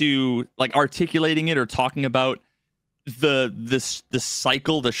needing to like articulating it or talking about the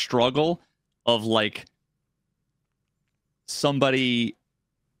cycle, the struggle of like somebody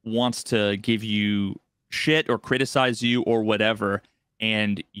wants to give you shit or criticize you or whatever,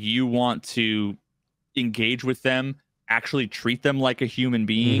 and you want to engage with them, actually treat them like a human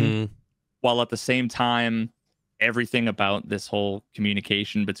being, while at the same time everything about this whole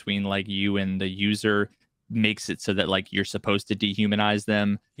communication between like you and the user makes it so that like you're supposed to dehumanize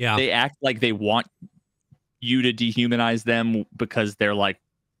them. Yeah. They act like they want you to dehumanize them because they're like,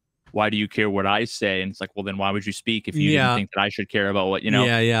 why do you care what I say? And it's like, well, then why would you speak if you didn't think that I should care about what, you know?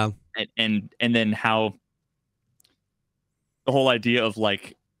 Yeah. And then how the whole idea of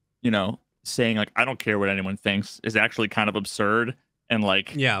like, you know, saying like, I don't care what anyone thinks is actually kind of absurd. And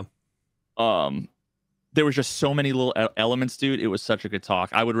like, there was just so many little elements, dude. It was such a good talk.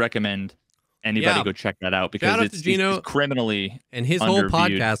 I would recommend anybody go check that out, because it's criminally and his underviewed. whole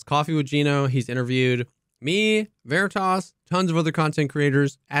podcast, Coffee with Genooo. He's interviewed me, Veritas, tons of other content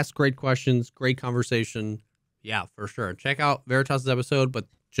creators, asked great questions, great conversation. Yeah, for sure. Check out Veritas' episode, but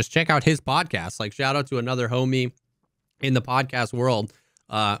just check out his podcast. Like, shout out to another homie in the podcast world.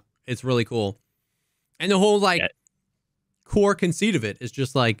 It's really cool. And the whole like core conceit of it is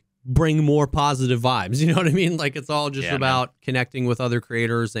just like bring more positive vibes. You know what I mean? Like, it's all just about connecting with other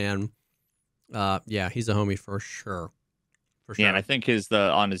creators, and he's a homie for sure. For sure. Yeah, and I think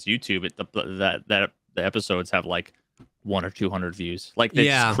on his YouTube, the episodes have like 100 or 200 views. Like,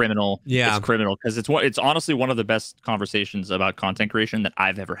 it's criminal. Yeah, it's criminal, because it's honestly one of the best conversations about content creation that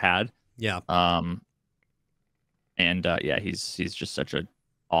I've ever had. Yeah. He's just such an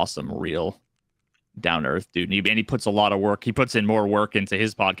awesome, real, down to earth dude, and he puts a lot of work. He puts in more work into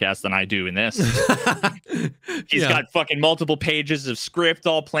his podcast than I do in this. He's got fucking multiple pages of script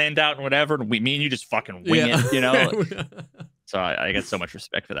all planned out and whatever, and me and you just fucking wing it, you know. So I get so much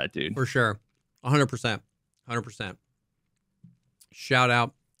respect for that dude. For sure. 100%. Shout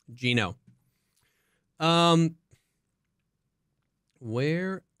out Genooo.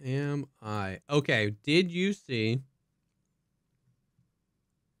 Where am I? Okay, did you see?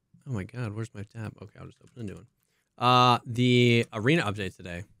 Oh my God, where's my tab? Okay, I'll just open a new one. The arena update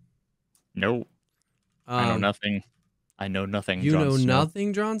today. No. I know nothing. You know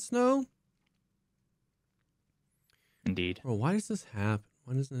nothing, Jon Snow? Indeed. Bro, why does this happen?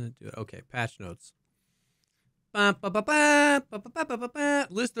 Why doesn't it do it? Okay, patch notes.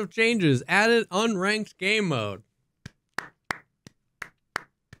 List of changes. Added unranked game mode.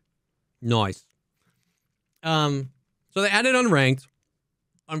 Nice. So they added unranked.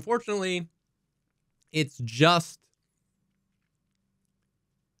 Unfortunately, it's just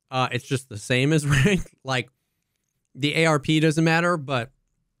the same as ranked. Like, the ARP doesn't matter, but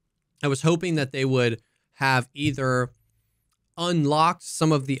I was hoping that they would have either unlocked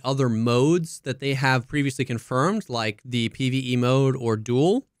some of the other modes that they have previously confirmed, like the PvE mode or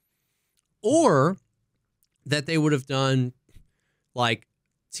duel, or that they would have done like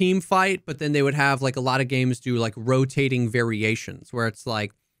team fight, but then they would have like a lot of games do like rotating variations where it's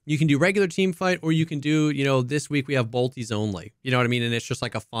like you can do regular team fight, or you can do, you know, this week we have bolties only, you know what I mean? And it's just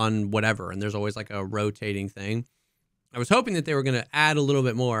like a fun whatever. And there's always like a rotating thing. I was hoping that they were going to add a little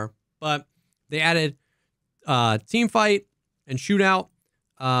bit more, but they added team fight and shootout.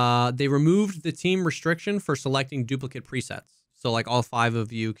 They removed the team restriction for selecting duplicate presets. So like all 5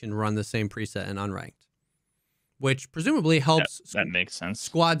 of you can run the same preset in unranked, which presumably helps. That makes sense.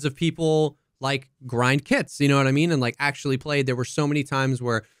 Squads of people like grind kits, you know what I mean? And like actually play. There were so many times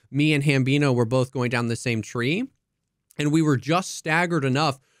where me and Hambino were both going down the same tree, and we were just staggered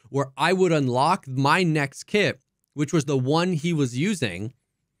enough where I would unlock my next kit, which was the one he was using,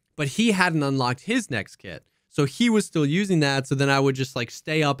 but he hadn't unlocked his next kit. So he was still using that. So then I would just like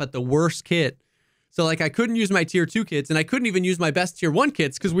stay up at the worst kit. So like I couldn't use my tier 2 kits, and I couldn't even use my best tier 1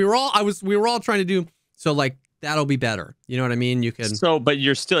 kits because we were all trying to do. So like that'll be better. You know what I mean? You can. So, but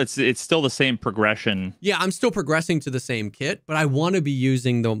you're still, it's still the same progression. Yeah, I'm still progressing to the same kit, but I want to be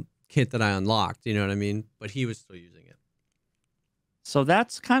using the kit that I unlocked. You know what I mean? But he was still using it. So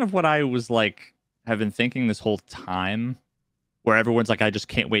that's kind of what I was like, have been thinking this whole time, where everyone's like, I just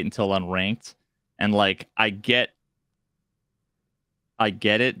can't wait until unranked. And like, I get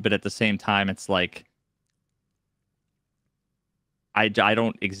it, but at the same time, it's like, I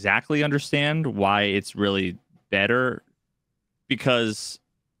don't exactly understand why it's really better, because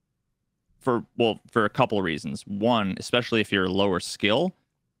for a couple of reasons. One, especially if you're lower skill,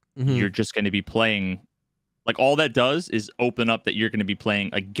 you're just going to be playing, like, all that does is open up that you're going to be playing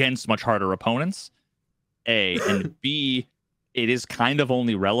against much harder opponents, A, and B, it is kind of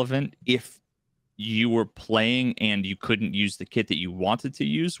only relevant if you were playing and you couldn't use the kit that you wanted to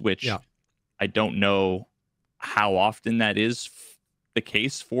use, which I don't know how often that is the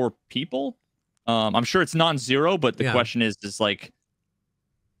case for people. I'm sure it's non-zero, but the question is like,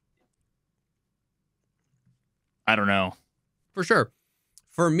 I don't know. For sure.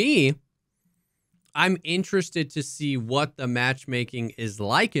 For me, I'm interested to see what the matchmaking is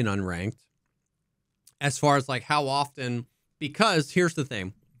like in Unranked as far as like how often, because here's the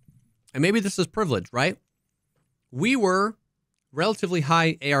thing, and maybe this is privilege, right? We were relatively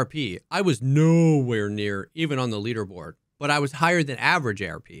high ARP. I was nowhere near even on the leaderboard, but I was higher than average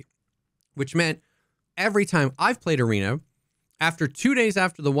ARP, which meant every time I've played Arena, after 2 days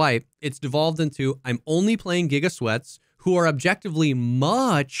after the wipe, it's devolved into I'm only playing Giga Sweats, who are objectively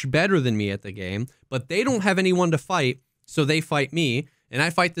much better than me at the game, but they don't have anyone to fight, so they fight me, and I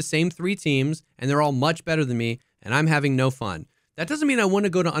fight the same 3 teams, and they're all much better than me, and I'm having no fun. That doesn't mean I want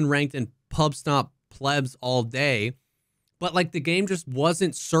to go to Unranked and pub stomp plebs all day, but like the game just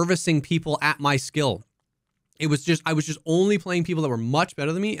wasn't servicing people at my skill. It was just, I was just only playing people that were much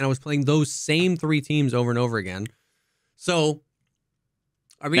better than me, and I was playing those same 3 teams over and over again. So,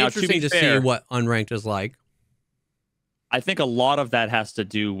 it'd be interesting to see what Unranked is like. I think a lot of that has to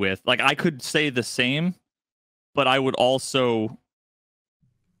do with, like, I could say the same, but I would also,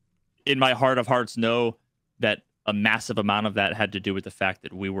 in my heart of hearts, know that a massive amount of that had to do with the fact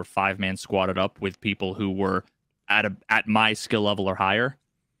that we were 5-man squatted up with people who were at my skill level or higher.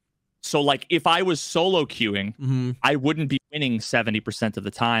 So, like, if I was solo queuing, I wouldn't be winning 70% of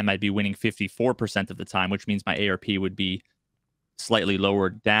the time. I'd be winning 54% of the time, which means my ARP would be slightly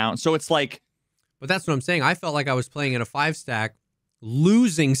lowered down. So it's like... But that's what I'm saying. I felt like I was playing in a 5-stack,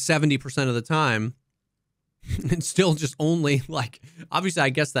 losing 70% of the time, and still just only, like... Obviously, I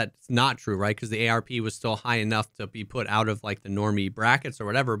guess that's not true, right? Because the ARP was still high enough to be put out of, like, the normie brackets or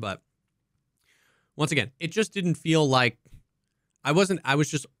whatever. But once again, it just didn't feel like... I was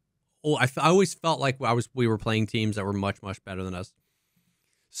just... Oh, I always felt like we were playing teams that were much, much better than us.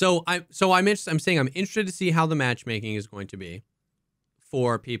 So I'm saying I'm interested to see how the matchmaking is going to be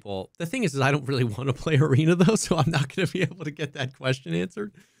for people. The thing is I don't really want to play Arena though, so I'm not going to be able to get that question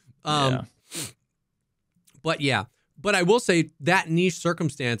answered. But I will say that niche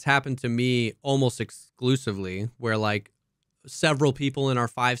circumstance happened to me almost exclusively, where like several people in our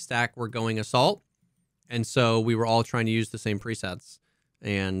 5-stack were going assault, and so we were all trying to use the same presets,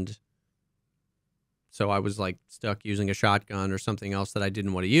 and so I was like stuck using a shotgun or something else that I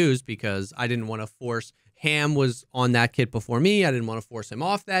didn't want to use because I didn't want to force... Ham was on that kit before me. I didn't want to force him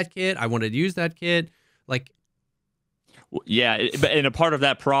off that kit. I wanted to use that kit. Like, yeah, and a part of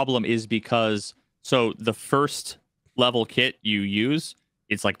that problem is because, so the first level kit you use,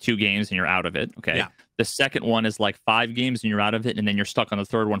 it's like 2 games and you're out of it. Okay. Yeah. The second one is like 5 games and you're out of it, and then you're stuck on the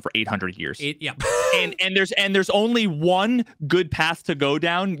third one for 800 years. and there's only one good path to go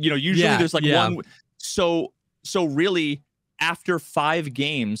down. You know, usually there's like one. So really, after 5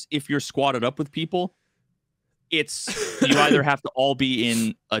 games, if you're squatted up with people, it's you either have to all be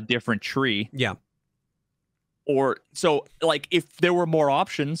in a different tree. Yeah. Or so like if there were more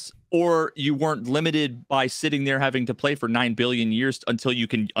options, or you weren't limited by sitting there having to play for 9 billion years until you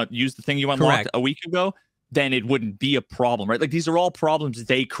can use the thing you unlocked a week ago, then it wouldn't be a problem, right? Like these are all problems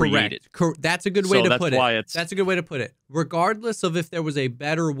they created. That's a good way to put it. That's a good way to put it. Regardless of if there was a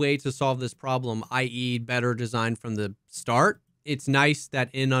better way to solve this problem, i.e. better design from the start, it's nice that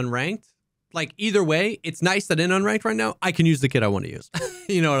in Unranked, like either way, it's nice that in Unranked right now, I can use the kit I want to use.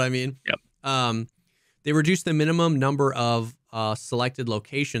 You know what I mean? Yep. They reduced the minimum number of selected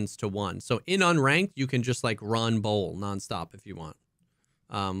locations to 1. So in Unranked, you can just like run bowl nonstop if you want,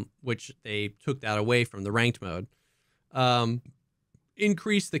 which they took that away from the ranked mode.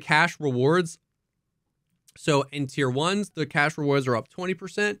 Increase the cash rewards. So in tier 1s, the cash rewards are up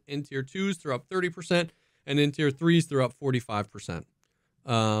 20%. In tier 2s, they're up 30%. And in tier 3s, they're up 45%.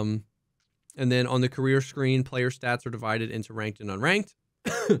 And then on the career screen, player stats are divided into ranked and unranked.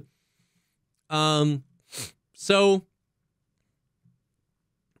 So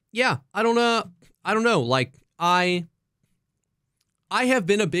yeah, I don't know. Like I have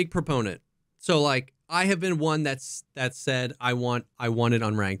been a big proponent. So like I have been one that said I wanted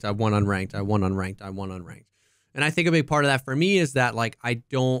unranked. I want unranked. And I think a big part of that for me is that like I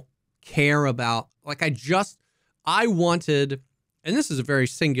don't care about like I wanted, and this is a very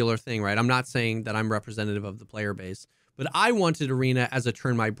singular thing, right? I'm not saying that I'm representative of the player base, but I wanted Arena as a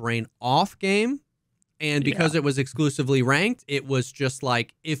turn my brain off game. And because it was exclusively ranked, it was just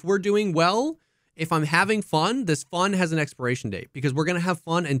like, if we're doing well if I'm having fun, this fun has an expiration date because we're going to have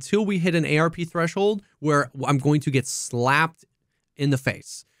fun until we hit an ARP threshold where I'm going to get slapped in the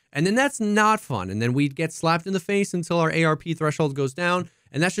face. And then that's not fun. And then we get slapped in the face until our ARP threshold goes down.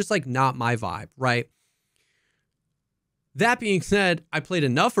 And that's just like not my vibe, right? That being said, I played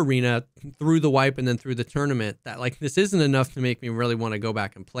enough Arena through the wipe and then through the tournament that like this isn't enough to make me really want to go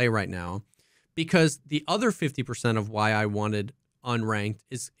back and play right now. Because the other 50% of why I wanted Unranked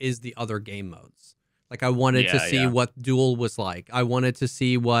is the other game modes. Like I wanted to see what Duel was like. I wanted to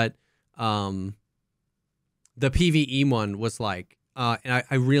see what the PvE one was like. And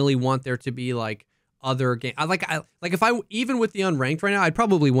I really want there to be like other game. If I even with the Unranked right now, I'd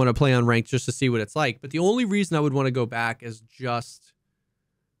probably want to play Unranked just to see what it's like. But the only reason I would want to go back is just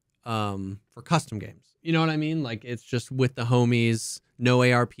for custom games. You know what I mean? Like it's just with the homies, no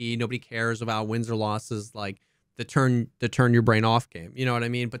ARP, nobody cares about wins or losses, like the turn your brain off game. You know what I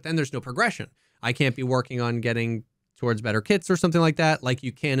mean? But then there's no progression. I can't be working on getting towards better kits or something like that, like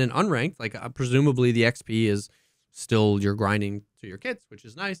you can in Unranked. Like presumably the XP is still you're grinding to your kits, which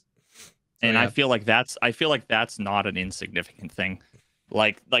is nice. So, and yeah. I feel like that's not an insignificant thing.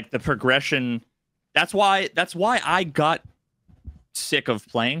 Like the progression. That's why I got sick of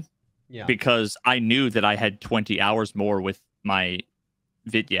playing. Yeah. Because I knew that I had 20 hours more with my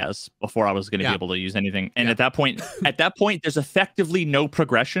Vidyas before I was going to be able to use anything. And at that point, there's effectively no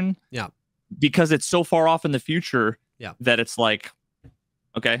progression. Yeah. Because it's so far off in the future. Yeah. That it's like,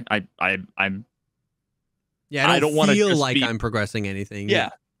 okay, I'm. Yeah. I don't feel like I'm progressing anything. Yeah.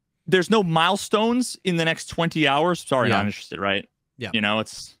 There's no milestones in the next 20 hours. Sorry, not interested. Right. Yeah. You know,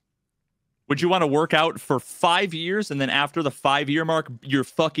 it's. Would you want to work out for 5 years and then after the 5-year mark, you're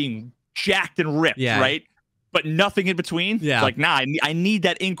fucking jacked and ripped, right? But nothing in between. Yeah. Like, nah, I need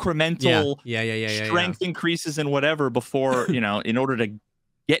that incremental strength increases and whatever before, you know, in order to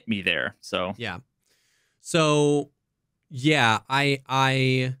get me there. So yeah. So yeah,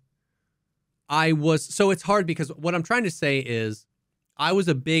 I was, so it's hard because what I'm trying to say is I was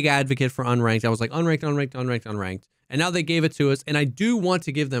a big advocate for Unranked. I was like Unranked. And now they gave it to us. And I do want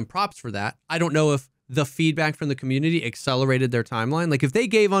to give them props for that. I don't know if the feedback from the community accelerated their timeline. Like if they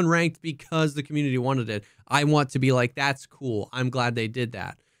gave Unranked because the community wanted it, I want to be like, that's cool. I'm glad they did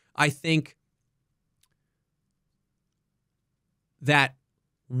that. I think that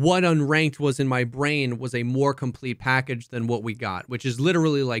what Unranked was in my brain was a more complete package than what we got, which is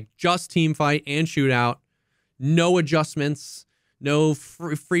literally like just team fight and shootout, no adjustments, no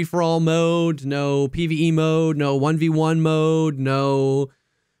free-for-all mode, no PvE mode, no 1v1 mode, no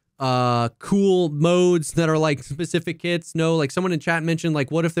cool modes that are like specific kits. No, like someone in chat mentioned,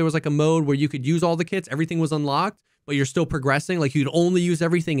 like, what if there was like a mode where you could use all the kits, everything was unlocked, but you're still progressing? Like you'd only use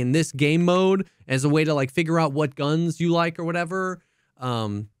everything in this game mode as a way to like figure out what guns you like or whatever.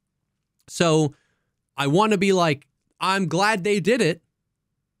 So I want to be like, I'm glad they did it,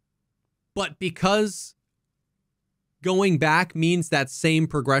 but because going back means that same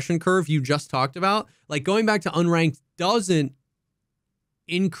progression curve you just talked about, like going back to Unranked doesn't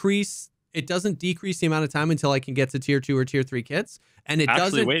decrease the amount of time until I can get to tier 2 or tier 3 kits. And it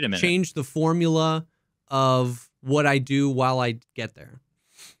doesn't change the formula of what I do while I get there.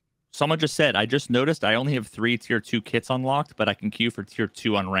 Someone just said, I just noticed I only have 3 tier 2 kits unlocked, but I can queue for tier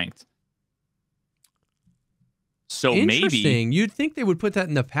 2 Unranked. So maybe you'd think they would put that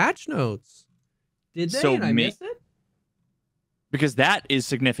in the patch notes. Did they? So and I missed it? Because that is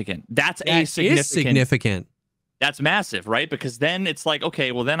significant. That's significant. That's massive, right? Because then it's like,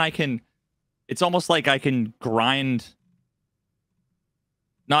 okay, well then it's almost like I can grind.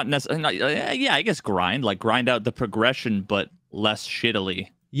 Not necessarily, yeah, I guess grind out the progression, but less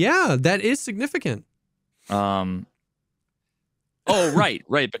shittily. Yeah, that is significant. Oh, right,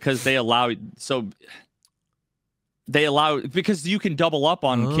 because because you can double up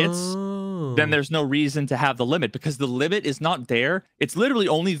on kits, then there's no reason to have the limit because the limit is not there. It's literally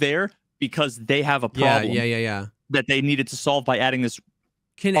only there because they have a problem. Yeah. That they needed to solve by adding this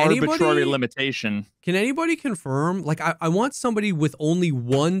arbitrary limitation. Can anybody confirm? Like, I want somebody with only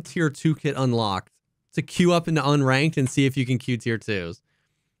 1 tier 2 kit unlocked to queue up into Unranked and see if you can queue tier 2s.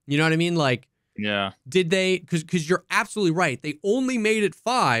 You know what I mean? Like, yeah. Did they? Because you're absolutely right. They only made it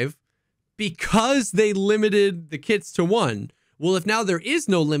 5 because they limited the kits to 1. Well, if now there is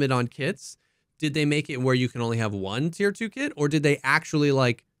no limit on kits, did they make it where you can only have 1 tier 2 kit, or did they actually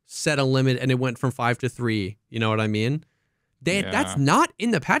like set a limit and it went from 5 to 3? You know what I mean? That's not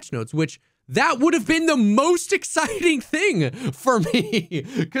in the patch notes, which that would have been the most exciting thing for me.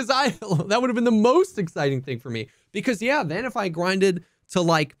 That would have been the most exciting thing for me. Because yeah, then if I grinded to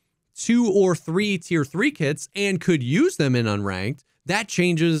like 2 or 3 tier 3 kits and could use them in Unranked, that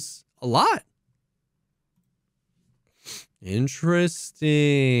changes a lot.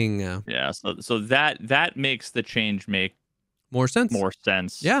 Interesting. Yeah, so that makes the change make More sense. more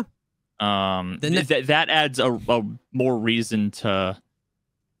sense. Yeah. That adds a more reason to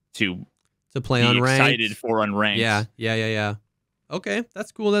play be Unranked. excited for Unranked. Yeah. Okay,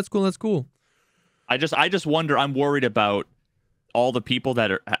 that's cool. I just wonder. I'm worried about all the people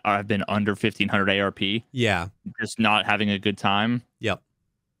that have been under 1500 ARP. Yeah. Just not having a good time. Yep.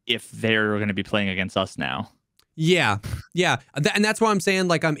 If they're going to be playing against us now. Yeah. And that's why I'm saying,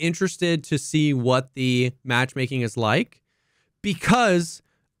 like, I'm interested to see what the matchmaking is like, because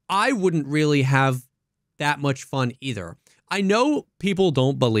I wouldn't really have that much fun either. I know people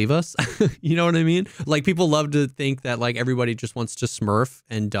don't believe us. You know what I mean? Like, people love to think that, like, everybody just wants to smurf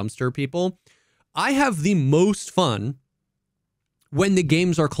and dumpster people. I have the most fun when the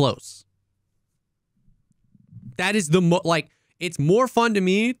games are close. That is like, it's more fun to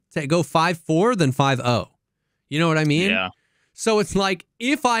me to go 5-4 than 5-0. You know what I mean? Yeah. So it's like,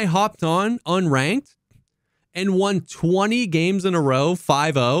 if I hopped on Unranked and won 20 games in a row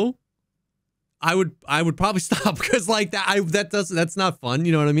 5-0, I would probably stop, because like that's not fun.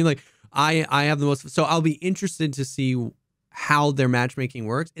 You know what I mean? Like, I have the most, so I'll be interested to see how their matchmaking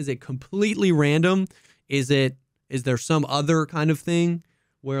works. Is it completely random? Is there some other kind of thing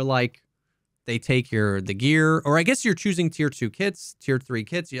where, like, they take the gear, or I guess you're choosing tier 2 kits, tier 3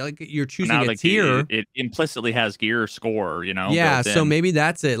 kits. You're choosing a tier. It implicitly has gear score, you know? Yeah, so maybe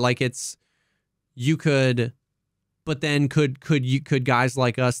that's it. Like, you could, but then could guys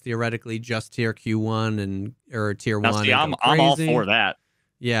like us theoretically just tier Q1 or tier 1? See, I'm all for that.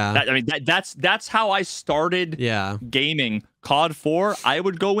 Yeah. I mean, that's how I started gaming. COD 4, I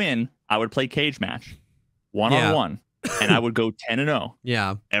would go in, I would play cage match, 1-on-1, and I would go 10-0.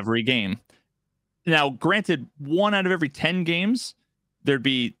 Yeah. Every game. Now, granted, 1 out of every 10 games, there'd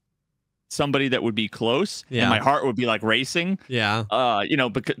be somebody that would be close, and my heart would be like racing. Yeah.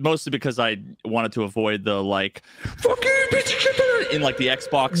 Mostly because I wanted to avoid the, like, fuck you, bitch, in, like, the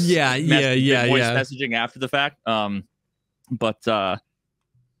Xbox. Voice messaging after the fact.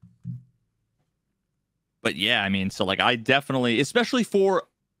 But yeah, I mean, so, like, I definitely, especially for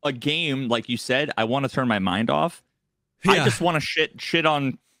a game like you said, I want to turn my mind off. I just want to shit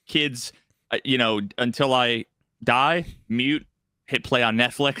on kids. Until I die, mute, hit play on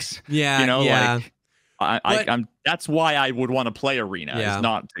Netflix. Like, that's why I would want to play Arena, is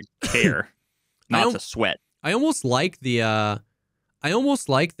not to care, not to sweat. I almost like the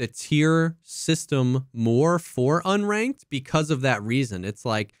tier system more for Unranked because of that reason. It's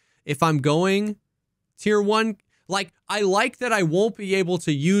like, if I'm going tier 1, like, I like that I won't be able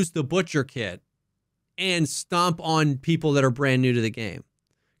to use the butcher kit and stomp on people that are brand new to the game.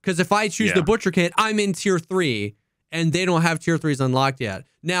 Because if I choose the butcher kit, I'm in tier 3, and they don't have tier 3s unlocked yet.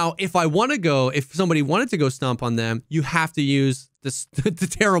 Now, if somebody wanted to go stomp on them, you have to use the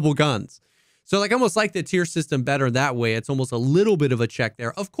terrible guns. So, like, I almost like the tier system better that way. It's almost a little bit of a check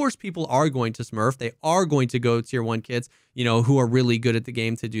there. Of course, people are going to smurf. They are going to go tier 1 kits, who are really good at the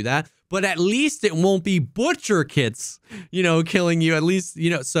game to do that. But at least it won't be butcher kits, killing you. At least,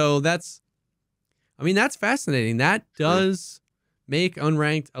 so that's fascinating. That does make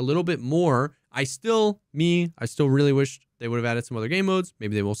Unranked a little bit more. I still really wish they would have added some other game modes.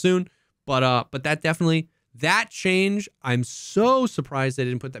 Maybe they will soon. But that change, I'm so surprised they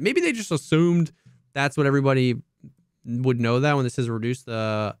didn't put that. Maybe they just assumed that's what everybody would know, that when this says reduce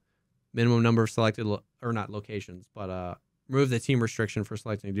the minimum number of selected or not locations, but remove the team restriction for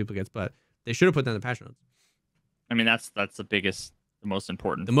selecting duplicates. But they should have put that in the patch notes. I mean, that's the most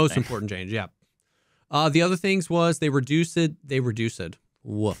important change. Yeah. The other things was they reduced the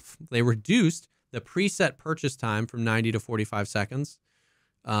preset purchase time from 90 to 45 seconds.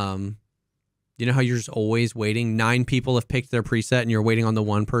 You know how you're just always waiting? 9 people have picked their preset and you're waiting on the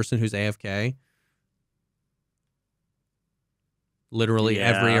one person who's AFK. Literally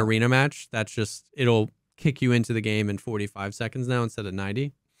every arena match. That's just, it'll kick you into the game in 45 seconds now instead of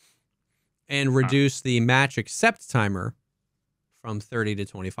 90. And reduce the match accept timer from 30 to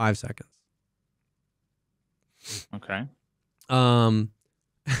 25 seconds. Okay.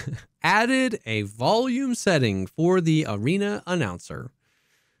 Added a volume setting for the arena announcer.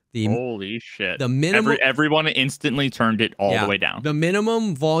 Holy shit. The minimum, everyone instantly turned it all the way down. The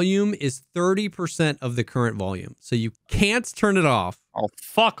minimum volume is 30% of the current volume. So you can't turn it off. Oh,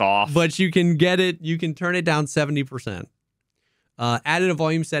 fuck off. But you can turn it down 70%. Added a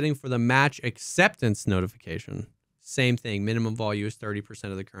volume setting for the match acceptance notification. Same thing. Minimum volume is 30%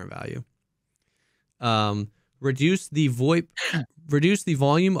 of the current value. Reduce the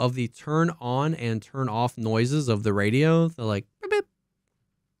volume of the turn on and turn off noises of the radio. The like beep, beep.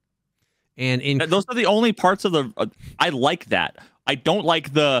 And those are the only parts of the. I like that. I don't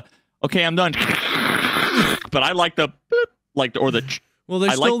like the. Okay, I'm done. But I like the or the. Well, they're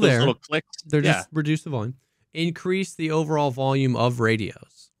I still like there. Those little clicks. They're just reduce the volume. Increase the overall volume of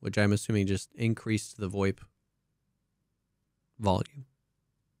radios, which I'm assuming just increased the VoIP volume.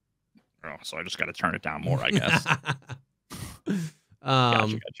 Oh, so I just got to turn it down more, I guess.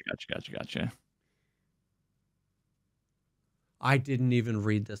 Gotcha. I didn't even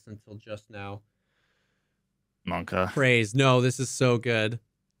read this until just now. Monka. Praise. No, this is so good.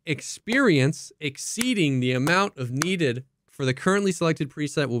 Experience exceeding the amount of needed for the currently selected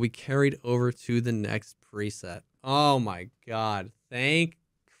preset will be carried over to the next preset. Oh my God. Thank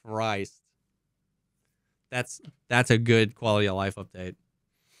Christ. That's a good quality of life update.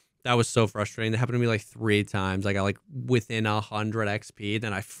 That was so frustrating. That happened to me like 3 times. I got like within 100 XP,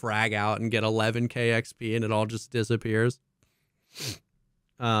 then I frag out and get 11k XP, and it all just disappears.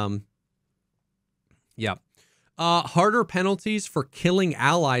 Yeah. Harder penalties for killing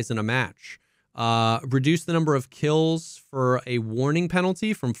allies in a match. Reduce the number of kills for a warning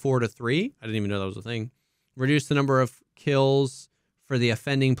penalty from 4 to 3. I didn't even know that was a thing. Reduce the number of kills for the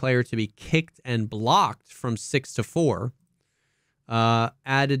offending player to be kicked and blocked from 6 to 4.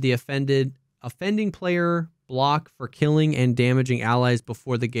 Added the offending player block for killing and damaging allies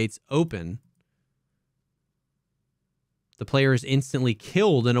before the gates open. The player is instantly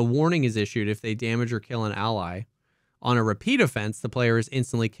killed and a warning is issued if they damage or kill an ally. On a repeat offense, the player is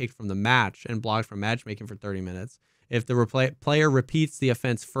instantly kicked from the match and blocked from matchmaking for 30 minutes. If the player repeats the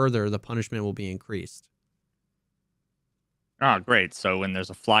offense further, the punishment will be increased. Oh, great. So when there's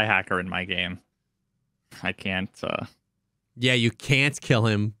a fly hacker in my game, I can't... Yeah, you can't kill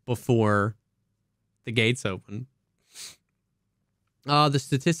him before the gates open. The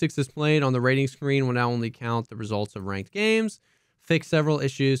statistics displayed on the rating screen will now only count the results of ranked games. Fix several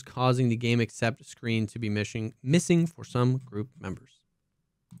issues causing the game accept screen to be missing for some group members.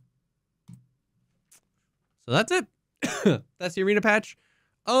 So that's it. That's the arena patch.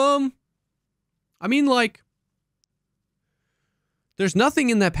 I mean, like, there's nothing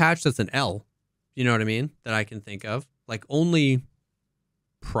in that patch that's an L. You know what I mean? That I can think of. Like, only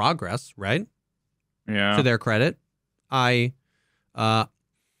progress, right? Yeah. To their credit. I'm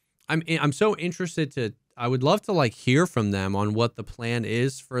so interested to... I would love to like hear from them on what the plan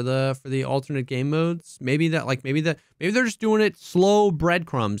is for the alternate game modes. Maybe they're just doing it slow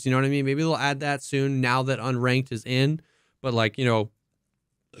breadcrumbs. You know what I mean? Maybe they'll add that soon now that Unranked is in. But like, you know,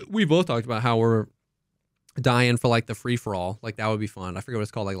 we both talked about how we're dying for like the free for all. Like that would be fun. I forget what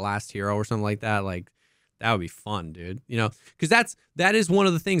it's called, like Last Hero or something like that. Like that would be fun, dude. You know, because that is one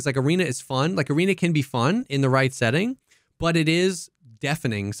of the things. Like arena is fun. Like arena can be fun in the right setting, but it is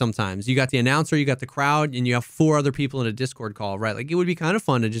deafening sometimes. You got the announcer, you got the crowd, and you have 4 other people in a Discord call, right? Like it would be kind of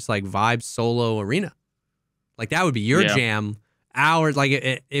fun to just like vibe solo arena. Like that would be your jam. Hours,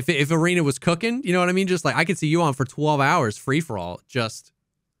 like if arena was cooking, you know what I mean? Just like I could see you on for 12 hours free for all, just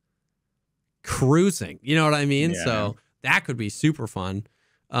cruising. You know what I mean? Yeah. So that could be super fun.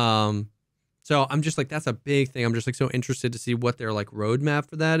 So I'm just like, that's a big thing. I'm just like so interested to see what their like roadmap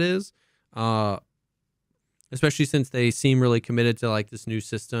for that is. Especially since they seem really committed to like this new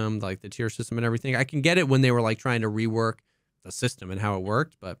system, like the tier system and everything. I can get it when they were like trying to rework the system and how it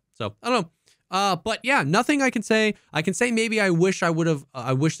worked, but so I don't know. But yeah, nothing I can say. I can say maybe I wish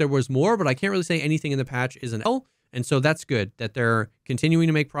there was more, but I can't really say anything in the patch is an L. And so that's good that they're continuing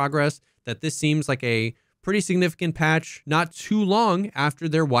to make progress, that this seems like a pretty significant patch, not too long after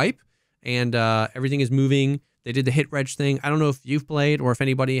their wipe, and everything is moving. They did the hit reg thing. I don't know if you've played or if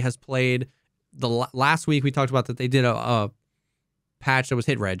anybody has played. The last week we talked about that they did a patch that was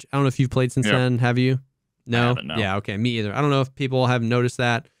hit reg. I don't know if you've played since then. Have you? No? I haven't, no. Yeah, okay, me either. I don't know if people have noticed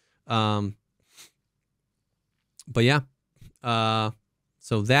that. But yeah. So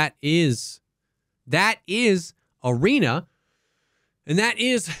that is arena, and that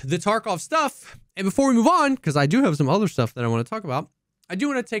is the Tarkov stuff. And before we move on, because I do have some other stuff that I want to talk about, I do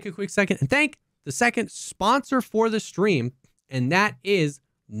want to take a quick second and thank the second sponsor for the stream, and that is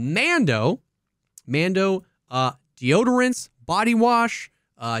MANDO. MANDO deodorants, body wash,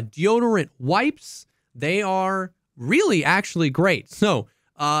 deodorant wipes. They are really actually great. So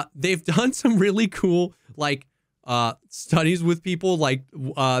they've done some really cool like studies with people. Like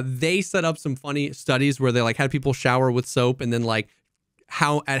they set up some funny studies where they like had people shower with soap, and then like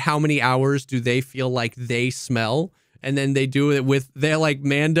how many hours do they feel like they smell, and then they do it with their like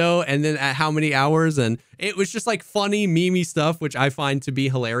MANDO, and then at how many hours. And it was just like funny memey stuff, which I find to be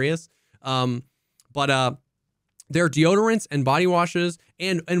hilarious. But They're deodorants and body washes,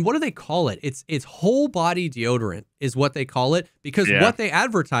 and what do they call it? It's whole body deodorant is what they call it, because what they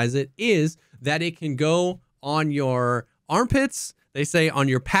advertise it is that it can go on your armpits. They say on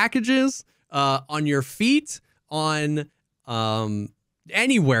your packages, on your feet, on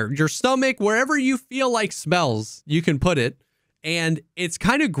anywhere, your stomach, wherever you feel like smells, you can put it. And it's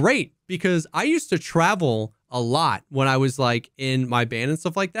kind of great because I used to travel a lot when I was like in my band and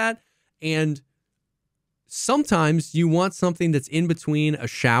stuff like that, and sometimes you want something that's in between a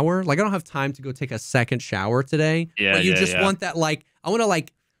shower. Like, I don't have time to go take a second shower today. Yeah, but you just want that, like, I want to,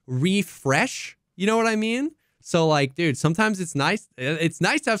 like, refresh. You know what I mean? So, like, dude, sometimes it's nice. It's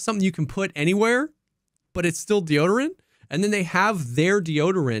nice to have something you can put anywhere, but it's still deodorant. And then they have their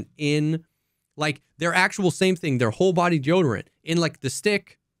deodorant in, like, their actual same thing, their whole body deodorant in, like, the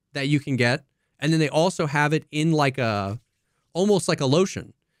stick that you can get. And then they also have it in, like, almost like a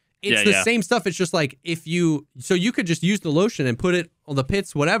lotion. It's the same stuff. It's just like so you could just use the lotion and put it on the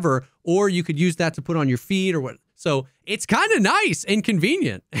pits, whatever, or you could use that to put on your feet or what. So it's kind of nice and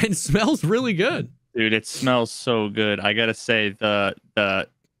convenient and smells really good. Dude, it smells so good. I gotta say the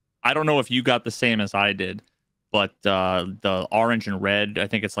I don't know if you got the same as I did, but the orange and red, I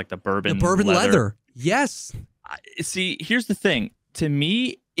think it's like the bourbon leather. Yes. See, here's the thing. To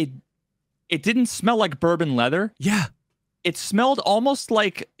me, it didn't smell like bourbon leather. Yeah. It smelled almost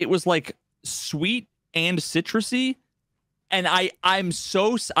like it was like sweet and citrusy. And I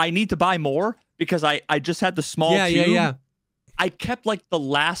need to buy more because I just had the small tube. Yeah. I kept like the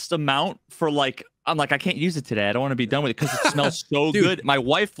last amount for like, I'm like, I can't use it today. I don't want to be done with it because it smells so Dude, good. My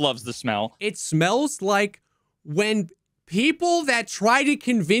wife loves the smell. It smells like when people that try to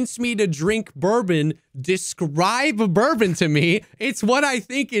convince me to drink bourbon describe a bourbon to me. It's what I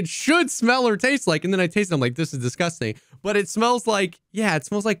think it should smell or taste like. And then I taste it, I'm like, this is disgusting. But it smells like, it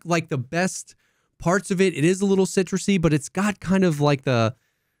smells like the best parts of it. It is a little citrusy, but it's got kind of like the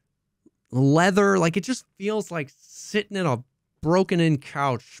leather. Like, it just feels like sitting in a broken in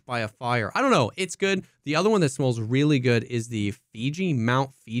couch by a fire. I don't know. It's good. The other one that smells really good is the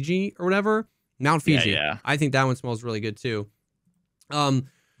Mount Fiji or whatever. Mount Fiji. Yeah. I think that one smells really good too.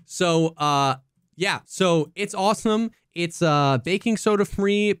 So it's awesome. It's baking soda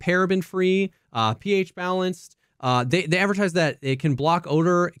free, paraben free, pH balanced. They advertise that it can block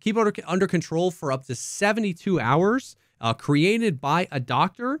odor, keep odor under control for up to 72 hours. Created by a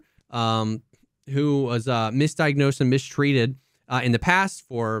doctor who was misdiagnosed and mistreated in the past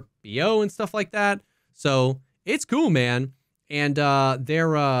for BO and stuff like that. So it's cool, man. And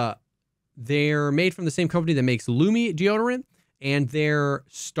they're made from the same company that makes Lumi deodorant, and their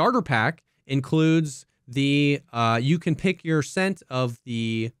starter pack includes the you can pick your scent of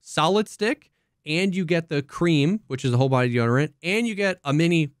the solid stick, and you get the cream, which is a whole body deodorant, and you get a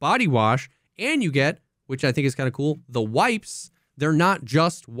mini body wash, and you get, which I think is kind of cool, the wipes. They're not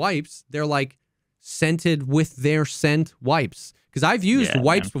just wipes. They're like scented with their scent wipes. Because I've used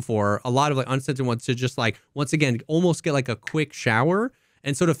wipes before, a lot of like unscented ones, to just like, once again, almost get like a quick shower.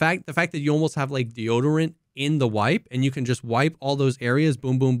 And so the fact that you almost have like deodorant in the wipe and you can just wipe all those areas,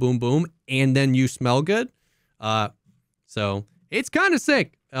 boom, boom, boom, boom, and then you smell good. So it's kind of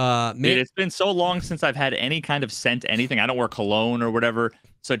sick. Dude, it's been so long since I've had any kind of scent, anything. I don't wear cologne or whatever.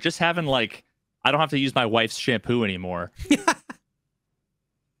 So just having like, I don't have to use my wife's shampoo anymore.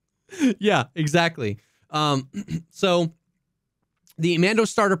 Yeah, exactly. So the MANDO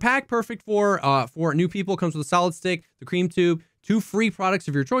starter pack, perfect for new people, comes with a solid stick, the cream tube, 2 free products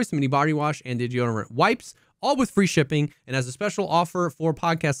of your choice, the mini body wash and the deodorant wipes, all with free shipping. And as a special offer for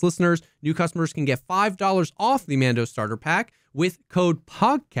podcast listeners, new customers can get $5 off the MANDO starter pack with code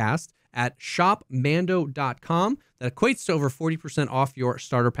POGCAST at shopmando.com. That equates to over 40% off your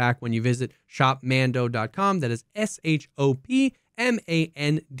starter pack when you visit shopmando.com. That is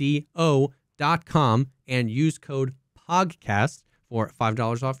shopmando.com, and use code POGCAST for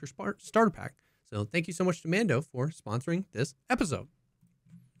 $5 off your starter pack. So thank you so much to Mando for sponsoring this episode.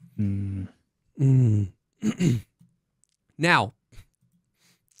 Now,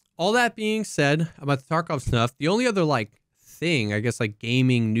 all that being said about the Tarkov stuff, the only other like thing, I guess like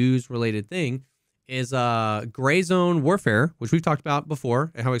gaming news related thing, is Gray Zone Warfare, which we've talked about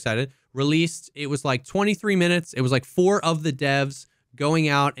before and how excited, released. It was like 23 minutes. It was like 4 of the devs going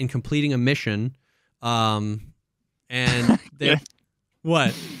out and completing a mission. And they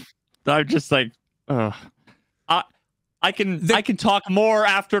what? I'm just like, I can talk more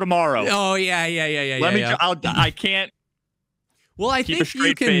after tomorrow. Oh yeah. I can't. Well, I think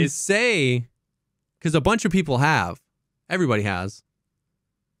you can say, because a bunch of people have. Everybody has.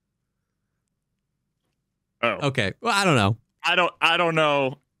 Oh. Okay. Well, I don't know. I don't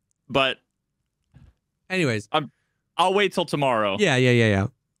know, but anyways, I'll wait till tomorrow. Yeah.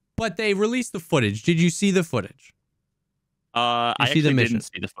 But they released the footage. Did you see the footage? I actually didn't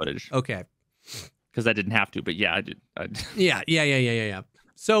see the footage. Okay. Because I didn't have to, but yeah, I did. Yeah.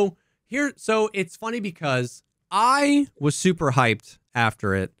 So it's funny because I was super hyped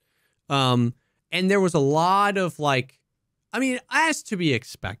after it. And there was a lot of as to be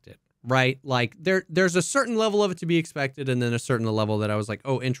expected, right? Like there's a certain level of it to be expected, and then a certain level that I was like,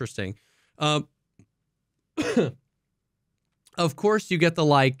 oh, interesting. Of course you get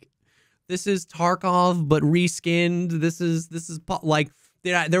the this is Tarkov but reskinned. This is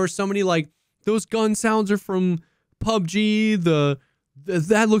there were so many those gun sounds are from PUBG.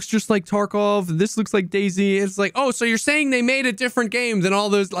 That looks just like Tarkov. This looks like Daisy. It's like, oh, so you're saying they made a different game than all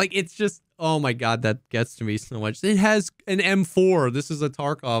those? It's just, oh my God, that gets to me so much. It has an M4. This is a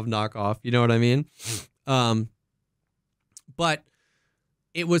Tarkov knockoff. You know what I mean? But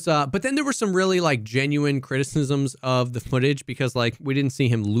it was, but then there were some really genuine criticisms of the footage because we didn't see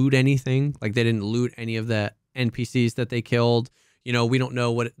him loot anything. They didn't loot any of the NPCs that they killed. You know, we don't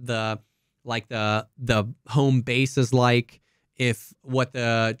know what the home base is like. If what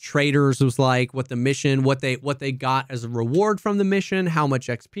the traders was like, what the mission, what they got as a reward from the mission, how much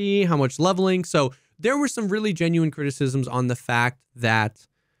XP, how much leveling. So there were some really genuine criticisms on the fact that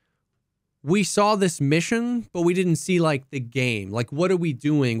we saw this mission, but we didn't see the game. What are we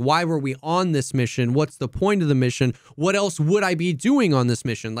doing? Why were we on this mission? What's the point of the mission? What else would I be doing on this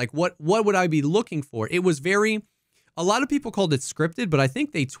mission? What would I be looking for? It was a lot of people called it scripted, but I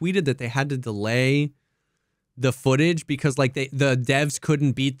think they tweeted that they had to delay the footage because the devs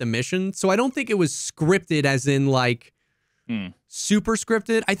couldn't beat the mission. So I don't think it was scripted as in super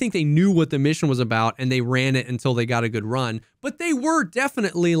scripted. I think they knew what the mission was about and they ran it until they got a good run. But they were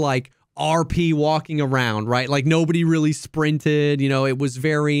definitely RP walking around, right? Nobody really sprinted, it was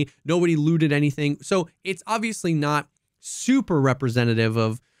nobody looted anything. So it's obviously not super representative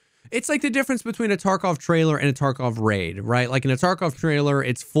of, it's the difference between a Tarkov trailer and a Tarkov raid, right? In a Tarkov trailer,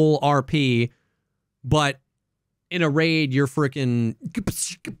 it's full RP, but in a raid, you're freaking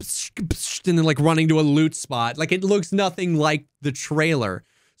and then running to a loot spot. It looks nothing like the trailer.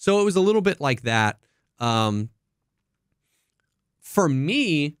 So it was a little bit like that. For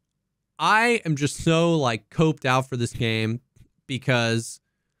me, I am just so coped out for this game because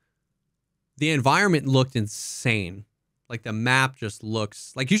the environment looked insane. The map just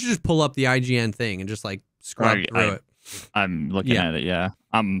looks you should just pull up the IGN thing and just scrub through it. I'm looking at it. Yeah.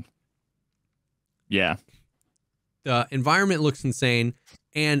 Yeah. The environment looks insane.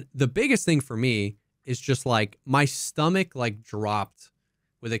 And the biggest thing for me is just my stomach dropped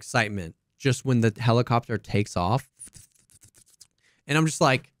with excitement just when the helicopter takes off. And I'm just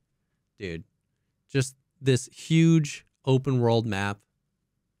dude, just this huge open world map.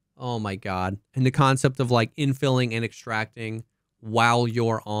 Oh my God. And the concept of infilling and extracting while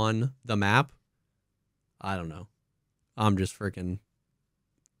you're on the map. I don't know. I'm just freaking,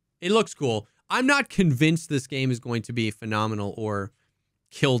 it looks cool. I'm not convinced this game is going to be phenomenal or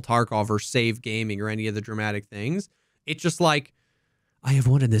kill Tarkov or save gaming or any of the dramatic things. It's just I have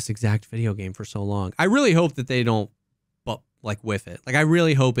wanted this exact video game for so long. I really hope that they don't whiff it. I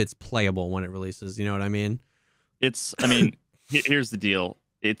really hope it's playable when it releases. You know what I mean? Here's the deal.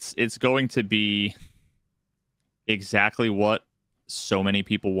 It's going to be exactly what so many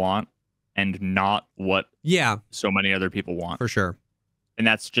people want and not what so many other people want. For sure. And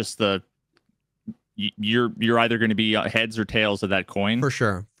that's just you're either going to be heads or tails of that coin. For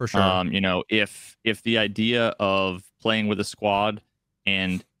sure. If the idea of playing with a squad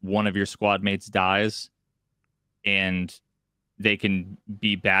and one of your squad mates dies and they can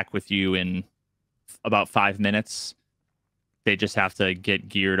be back with you in about 5 minutes, they just have to get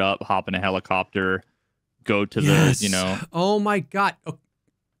geared up, hop in a helicopter, go to the, Oh my God.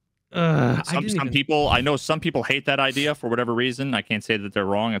 Some people hate that idea for whatever reason. I can't say that they're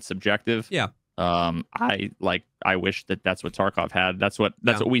wrong. It's subjective. Yeah. I wish that's what Tarkov had. That's what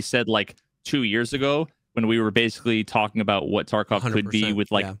we said 2 years ago when we were basically talking about what Tarkov could be with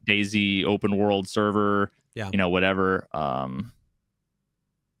Daisy open world server, whatever.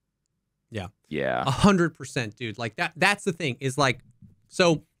 Yeah. 100%, dude. That's the thing is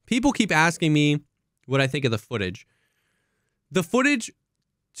so people keep asking me what I think of the footage. The footage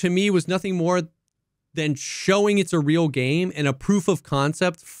to me was nothing more than showing it's a real game and a proof of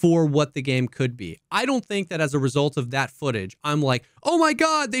concept for what the game could be. I don't think that as a result of that footage, I'm oh my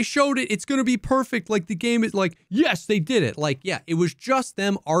God, they showed it. It's going to be perfect. The game is yes, they did it. It was just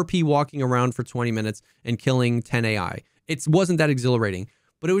them RP walking around for 20 minutes and killing 10 AI. It wasn't that exhilarating,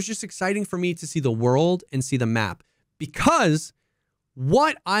 but it was just exciting for me to see the world and see the map because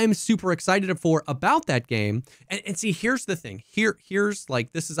what I'm super excited for about that game, and see, here's the thing. Here's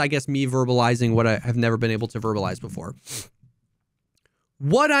like, this is, I guess, me verbalizing what I have never been able to verbalize before.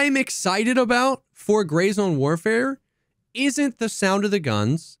 What I'm excited about for Gray Zone Warfare isn't the sound of the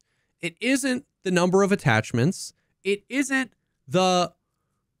guns. It isn't the number of attachments. It isn't the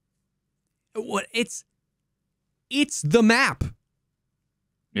what it's the map.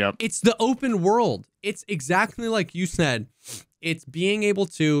 Yep. It's the open world. It's exactly like you said. It's being able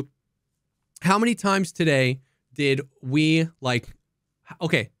to, how many times today did we like,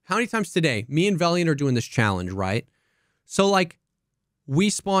 okay, how many times today, me and Valiant are doing this challenge, right? So like, we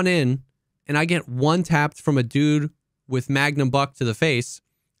spawn in and I get one tapped from a dude with Magnum Buck to the face.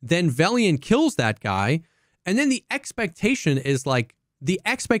 Then Valiant kills that guy. And then the expectation is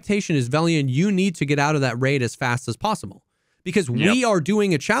Valiant, you need to get out of that raid as fast as possible. Because we are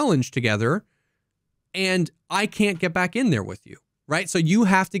doing a challenge together and I can't get back in there with you, right? So you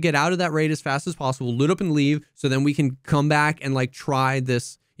have to get out of that raid as fast as possible, loot up and leave, so then we can come back and like try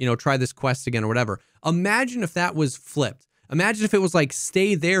this quest again or whatever. Imagine if that was flipped. Imagine if it was like,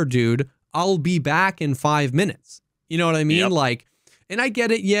 stay there, dude. I'll be back in 5 minutes. You know what I mean? Yep. Like, and I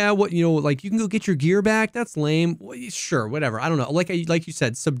get it. Yeah. What, like you can go get your gear back. That's lame. Well, sure. Whatever. I don't know. Like you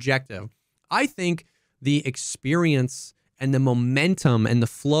said, subjective. I think the experience and the momentum and the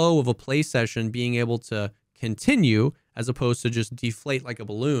flow of a play session being able to continue as opposed to just deflate like a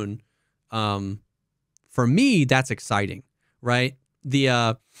balloon. For me, that's exciting, right?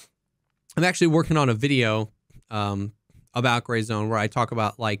 I'm actually working on a video, about Gray Zone where I talk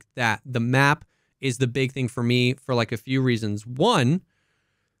about like that. The map is the big thing for me for like a few reasons. One,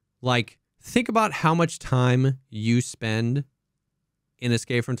 like think about how much time you spend in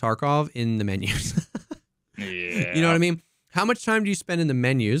Escape from Tarkov in the menus. Yeah. You know what I mean? How much time do you spend in the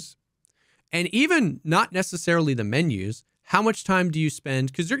menus? And even not necessarily the menus, how much time do you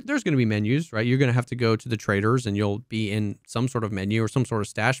spend? Because there's going to be menus, right? You're going to have to go to the traders and you'll be in some sort of menu or some sort of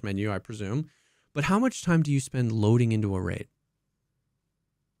stash menu, I presume. But how much time do you spend loading into a raid?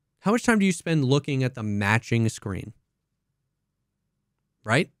 How much time do you spend looking at the matching screen?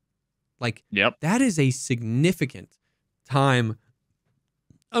 Right? Like, that is a significant amount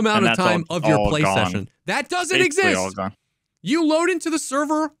of time of your play session. That doesn't exist. You load into the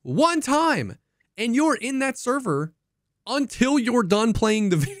server one time and you're in that server until you're done playing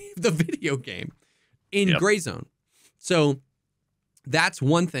the video game in Gray Zone. So that's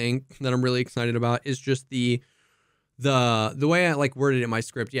one thing that I'm really excited about, is just the way I like worded it in my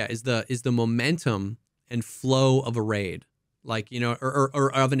script. Yeah, is the momentum and flow of a raid, like,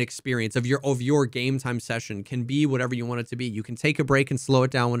 or of an experience of your game time session can be whatever you want it to be. You can take a break and slow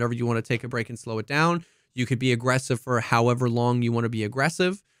it down whenever you want to take a break and slow it down. You could be aggressive for however long you want to be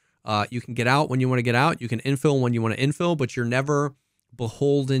aggressive. You can get out when you want to get out. You can infill when you want to infill, but you're never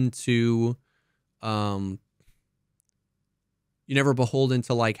beholden to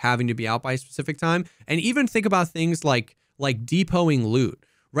like having to be out by a specific time. And even think about things like depoting loot,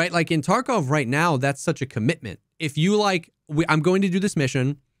 right? Like in Tarkov right now, that's such a commitment. If you I'm going to do this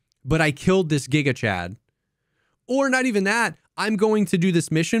mission, but I killed this Giga Chad, or not even that, I'm going to do this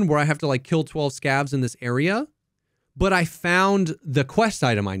mission where I have to like kill 12 scavs in this area, but I found the quest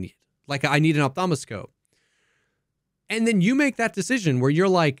item I need. Like I need an ophthalmoscope. And then you make that decision where you're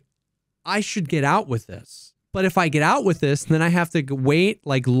like, I should get out with this. But if I get out with this, then I have to wait,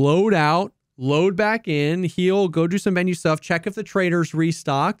 like load out, load back in, heal, go do some menu stuff, check if the trader's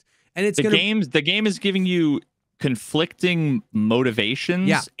restocked. And it's the game is giving you conflicting motivations.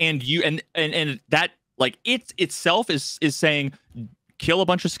 Yeah. And that like it itself is saying kill a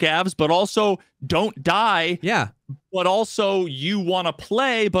bunch of scavs, but also don't die. Yeah. But also you want to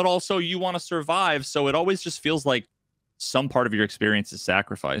play, but also you want to survive. So it always just feels like some part of your experience is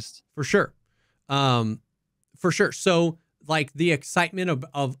sacrificed. For sure. For sure. So like the excitement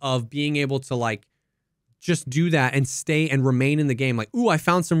of being able to like just do that and stay and remain in the game. Like, ooh, I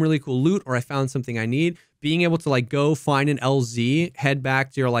found some really cool loot, or I found something I need. Being able to like go find an LZ, head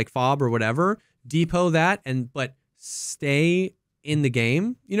back to your like fob or whatever, depot that, but stay in the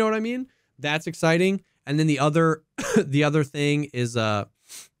game. You know what I mean? That's exciting. And then the other thing is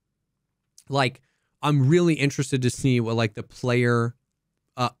like I'm really interested to see what like the player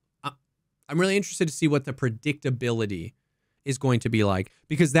I'm really interested to see what the predictability is going to be like,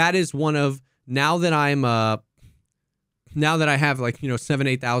 because that is one of, now that I have like,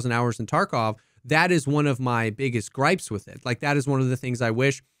 7,000-8,000 hours in Tarkov, that is one of my biggest gripes with it. Like that is one of the things I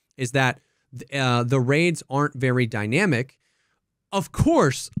wish, is that the raids aren't very dynamic. Of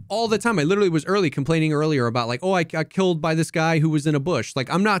course, all the time. I literally was complaining earlier about like, oh, I got killed by this guy who was in a bush. Like,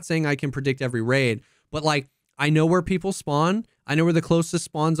 I'm not saying I can predict every raid, but like, I know where people spawn. I know where the closest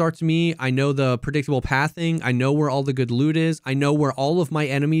spawns are to me. I know the predictable pathing. I know where all the good loot is. I know where all of my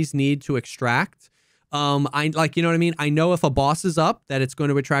enemies need to extract. I like, you know what I mean? I know if a boss is up that it's going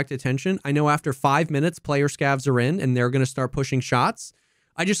to attract attention. I know after 5 minutes, player scavs are in and they're going to start pushing shots.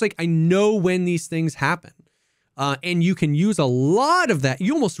 I know when these things happen. And you can use a lot of that.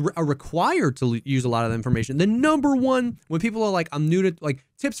 You almost are required to use a lot of the information. The number one, when people are like, I'm new to, like,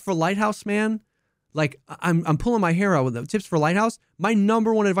 tips for Lighthouse, man. Like, I'm pulling my hair out with the tips for Lighthouse. My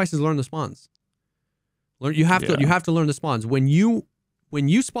number one advice is learn the spawns. You have to learn the spawns. When you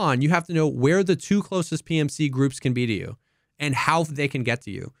spawn, you have to know where the 2 closest PMC groups can be to you and how they can get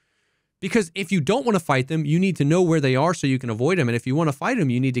to you. Because if you don't want to fight them, you need to know where they are so you can avoid them. And if you want to fight them,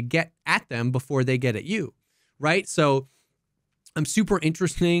 you need to get at them before they get at you. Right? So I'm super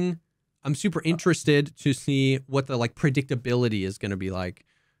interested to see what the like predictability is going to be like.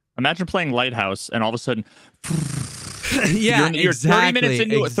 Imagine playing Lighthouse and all of a sudden yeah, you're 30 minutes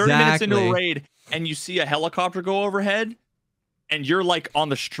into a raid and you see a helicopter go overhead and you're like on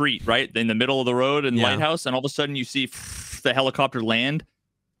the street, right? In the middle of the road in Lighthouse, and all of a sudden you see the helicopter land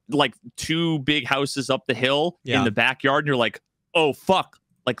like 2 big houses up the hill in the backyard, and you're like, oh fuck,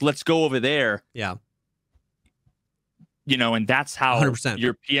 like let's go over there. Yeah. You know, and that's how 100%.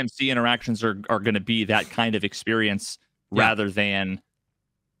 Your PMC interactions are going to be, that kind of experience rather than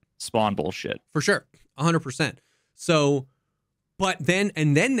spawn bullshit. For sure. 100%. So, but then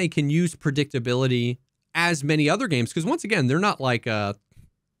they can use predictability as many other games. Because once again, they're not like, they're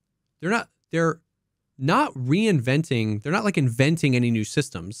not reinventing, they're not like inventing any new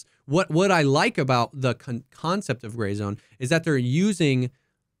systems. What I like about the concept of Gray Zone is that they're using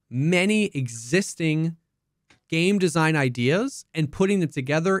many existing game design ideas and putting them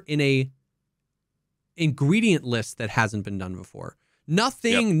together in a ingredient list that hasn't been done before. No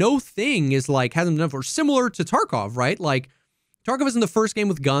thing is like, hasn't been done before. Similar to Tarkov, right? Like, Tarkov isn't the first game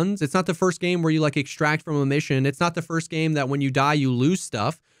with guns. It's not the first game where you like extract from a mission. It's not the first game that when you die, you lose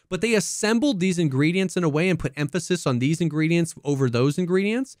stuff. But they assembled these ingredients in a way and put emphasis on these ingredients over those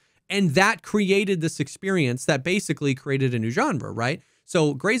ingredients. And that created this experience that basically created a new genre, right?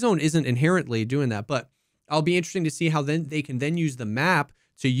 So Gray Zone isn't inherently doing that, but I'll be interesting to see how then they can then use the map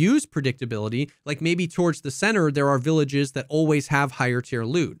to use predictability. Like maybe towards the center, there are villages that always have higher tier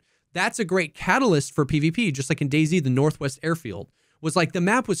loot. That's a great catalyst for PvP, just like in DayZ, the Northwest Airfield was like the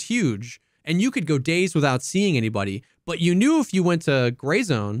map was huge and you could go days without seeing anybody, but you knew if you went to Gray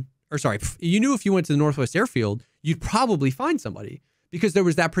Zone, you knew if you went to the Northwest Airfield, you'd probably find somebody because there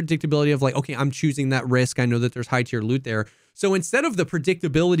was that predictability of like, okay, I'm choosing that risk. I know that there's high tier loot there. So instead of the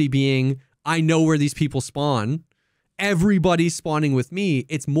predictability being, I know where these people spawn, everybody's spawning with me,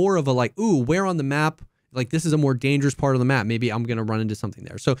 it's more of a like, ooh, where on the map, like this is a more dangerous part of the map, maybe I'm gonna run into something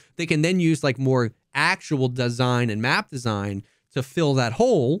there. So they can then use like more actual design and map design to fill that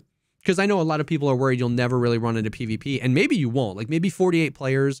hole, because I know a lot of people are worried you'll never really run into PvP, and maybe you won't. Like maybe 48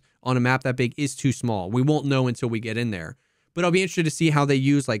 players on a map that big is too small. We won't know until we get in there. But I'll be interested to see how they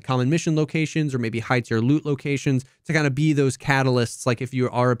use like common mission locations or maybe high tier loot locations to kind of be those catalysts. Like if you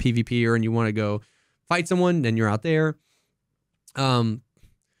are a PvPer and you want to go fight someone, then you're out there. And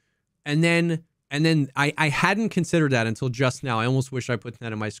then I hadn't considered that until just now. I almost wish I put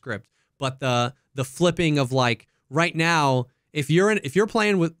that in my script. But the flipping of like right now, if you're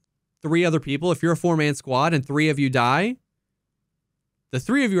playing with 3 other people, if you're a 4-man squad and 3 of you die, the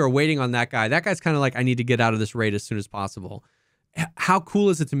 3 of you are waiting on that guy. That guy's kind of like, I need to get out of this raid as soon as possible. How cool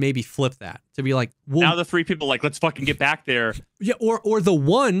is it to maybe flip that? To be like, well, now the 3 people like, let's fucking get back there. Yeah, or the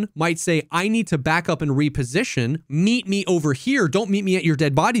one might say, I need to back up and reposition. Meet me over here. Don't meet me at your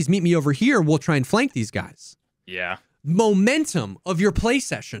dead bodies. Meet me over here. We'll try and flank these guys. Yeah. Momentum of your play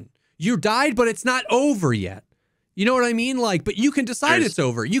session. You died, but it's not over yet. You know what I mean? Like, but you can decide it's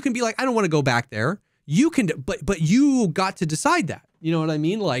over. You can be like, I don't want to go back there. You can, but you got to decide that. You know what I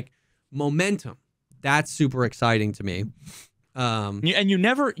mean? Like momentum. That's super exciting to me. And you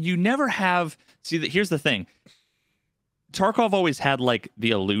never have. See, here's the thing. Tarkov always had like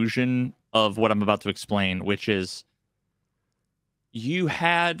the illusion of what I'm about to explain, which is you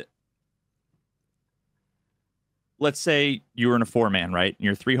had, let's say you were in a 4-man, right? And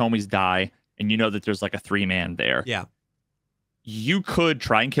your 3 homies die, and you know that there's like a 3-man there. Yeah. You could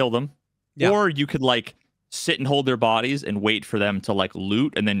try and kill them, or you could like sit and hold their bodies and wait for them to like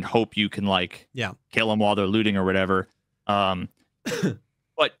loot, and then hope you can like kill them while they're looting or whatever.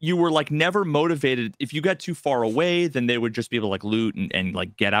 But you were like never motivated. If you got too far away, then they would just be able to like loot and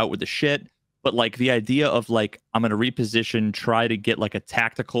like get out with the shit. But like the idea of like, I'm going to reposition, try to get like a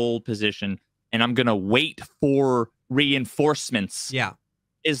tactical position, and I'm going to wait for reinforcements. Yeah.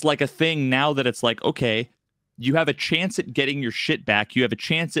 Is like a thing now that it's like, okay, you have a chance at getting your shit back. You have a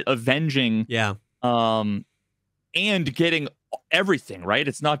chance at avenging, and getting everything, right?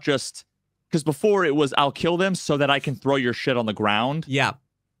 It's not just because before it was I'll kill them so that I can throw your shit on the ground. Yeah.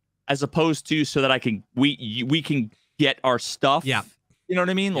 As opposed to so that we can get our stuff. Yeah. You know what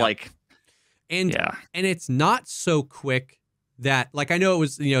I mean? Yeah. Like, and it's not so quick that, like, I know it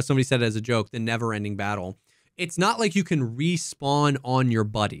was, somebody said it as a joke, the never ending battle. It's not like you can respawn on your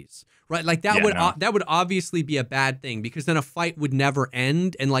buddies, right? Like that would obviously be a bad thing, because then a fight would never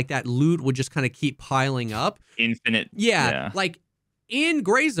end, and like that loot would just kind of keep piling up. Infinite. Yeah. Like in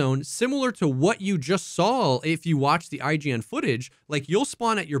Gray Zone, similar to what you just saw, if you watch the IGN footage, like you'll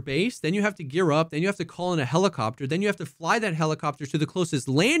spawn at your base, then you have to gear up, then you have to call in a helicopter, then you have to fly that helicopter to the closest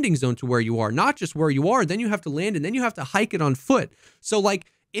landing zone to where you are, not just where you are, then you have to land, and then you have to hike it on foot. So like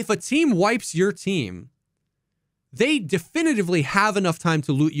if a team wipes your team, they definitively have enough time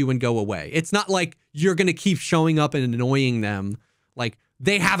to loot you and go away. It's not like you're going to keep showing up and annoying them. Like,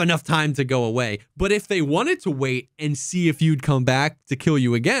 they have enough time to go away. But if they wanted to wait and see if you'd come back to kill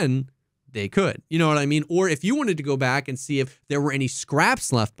you again, they could. You know what I mean? Or if you wanted to go back and see if there were any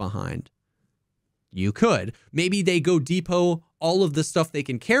scraps left behind, you could. Maybe they go depot all of the stuff they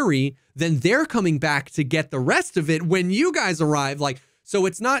can carry, then they're coming back to get the rest of it when you guys arrive. Like, so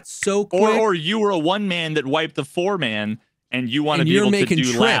it's not so quick. Or you were a one man that wiped the 4-man and you want to be able to do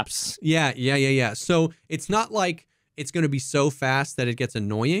trips. laps. Yeah. So it's not like it's going to be so fast that it gets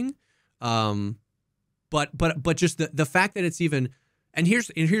annoying. But just the fact that it's even, and here's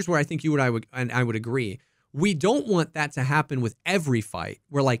where I think I would agree. We don't want that to happen with every fight,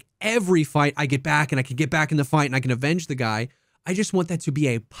 where like every fight I get back and I can get back in the fight and I can avenge the guy. I just want that to be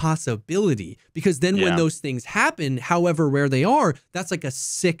a possibility, because then when those things happen, however rare they are, that's like a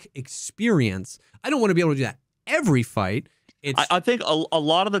sick experience. I don't want to be able to do that every fight. I think a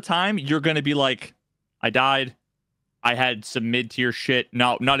lot of the time you're going to be like, I died. I had some mid-tier shit.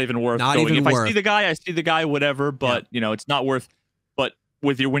 No, not even worth going. If I see the guy, whatever, but it's not worth. But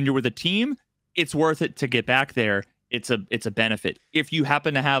when you're with a team, it's worth it to get back there. It's a benefit. If you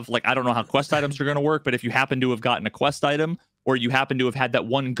happen to have, like, I don't know how quest items are going to work, but if you happen to have gotten a quest item, or you happen to have had that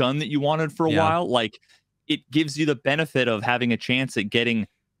one gun that you wanted for a while, like, it gives you the benefit of having a chance at getting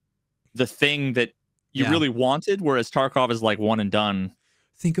the thing that you really wanted, whereas Tarkov is like one and done.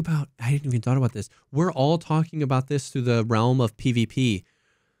 Think about, I hadn't even thought about this. We're all talking about this through the realm of PvP.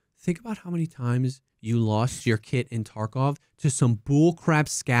 Think about how many times you lost your kit in Tarkov to some bullcrap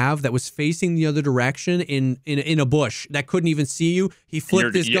scav that was facing the other direction in a bush that couldn't even see you. He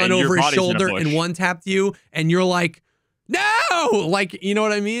flipped his gun over his shoulder and one-tapped you, and you're like, no! Like, you know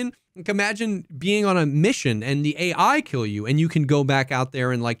what I mean? Like, imagine being on a mission and the AI kill you, and you can go back out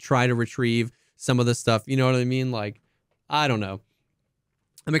there and like try to retrieve some of the stuff. You know what I mean? Like, I don't know.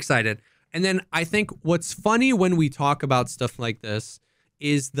 I'm excited. And then I think what's funny when we talk about stuff like this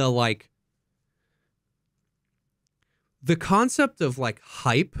is the concept of like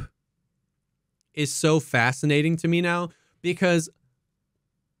hype is so fascinating to me now, because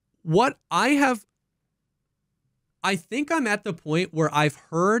I think I'm at the point where I've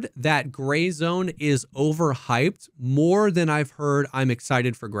heard that Gray Zone is overhyped more than I've heard I'm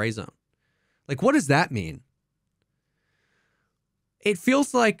excited for Gray Zone. Like, what does that mean? It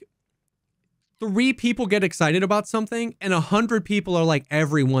feels like 3 people get excited about something and 100 people are like,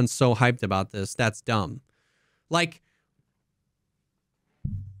 everyone's so hyped about this. That's dumb. Like,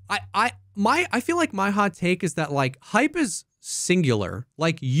 I feel like my hot take is that like hype is singular.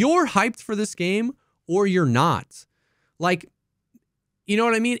 Like, you're hyped for this game or you're not. Like, you know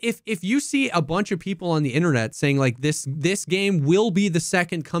what I mean? If you see a bunch of people on the internet saying like this game will be the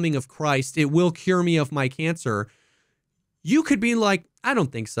second coming of Christ, it will cure me of my cancer, you could be like, I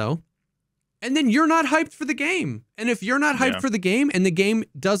don't think so. And then you're not hyped for the game. And if you're not hyped for the game and the game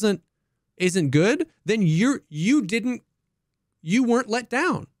isn't good, then you weren't let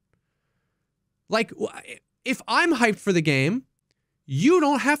down. Like, if I'm hyped for the game, you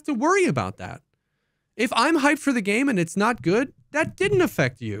don't have to worry about that. If I'm hyped for the game and it's not good, that didn't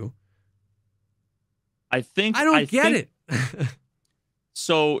affect you. I don't get it.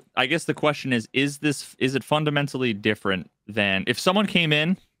 So I guess the question is it fundamentally different than if someone came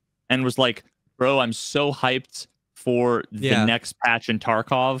in and was like, bro, I'm so hyped for the next patch in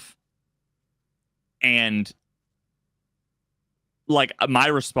Tarkov, and like my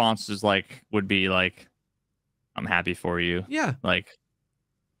response is like would be like, I'm happy for you. Yeah. Like,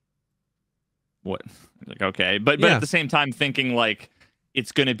 what? Like, okay. But at the same time thinking like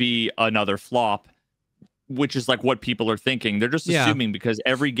it's gonna be another flop, which is like what people are thinking. They're just assuming because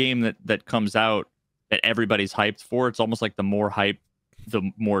every game that comes out that everybody's hyped for, it's almost like the more hype, the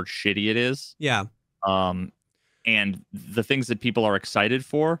more shitty it is. Yeah. and the things that people are excited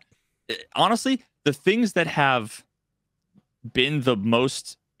for. Honestly, the things that have been the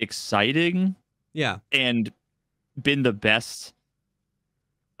most exciting, and been the best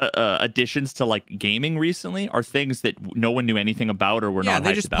additions to like gaming recently are things that no one knew anything about or were not hyped about.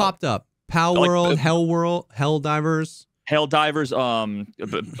 Yeah, they just popped up. Pal World, Hell World, Helldivers,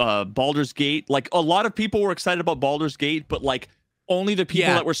 Baldur's Gate. Like a lot of people were excited about Baldur's Gate, but like only the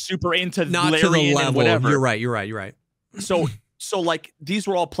people that were super into not Larian to the level. And whatever. You're right. So like these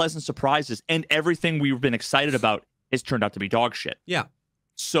were all pleasant surprises, and everything we've been excited about has turned out to be dog shit. Yeah.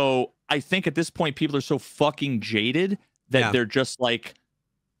 So I think at this point, people are so fucking jaded that they're just like,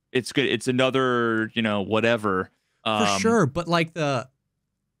 it's good. It's another, whatever. For sure. But like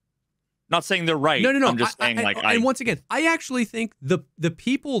not saying they're right. No. I'm just saying and once again, I actually think the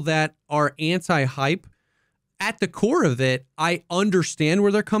people that are anti-hype, at the core of it, I understand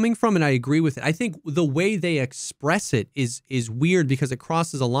where they're coming from and I agree with it. I think the way they express it is weird because it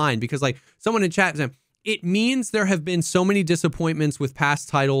crosses a line. Because like someone in chat said, it means there have been so many disappointments with past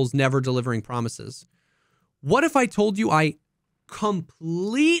titles never delivering promises. What if I told you I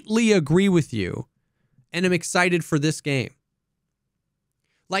completely agree with you and am excited for this game?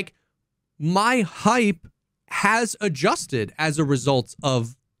 Like, my hype has adjusted as a result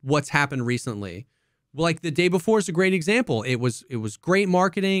of what's happened recently. Like the day before is a great example. It was great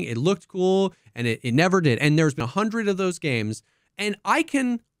marketing. It looked cool, and it never did. And there's been 100 of those games, and I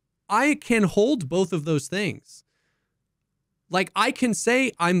can hold both of those things. Like I can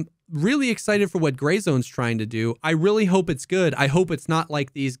say I'm really excited for what Grayzone's trying to do. I really hope it's good. I hope it's not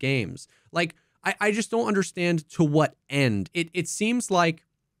like these games. Like I just don't understand to what end. It seems like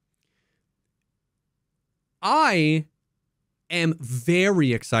I am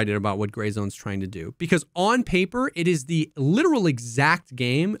very excited about what Grayzone's trying to do because on paper, it is the literal exact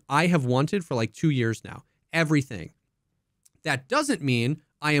game I have wanted for like 2 years now. Everything. That doesn't mean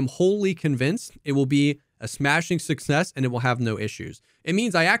I am wholly convinced it will be a smashing success and it will have no issues. It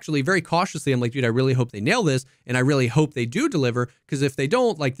means I actually very cautiously, I'm like, dude, I really hope they nail this and I really hope they do deliver, because if they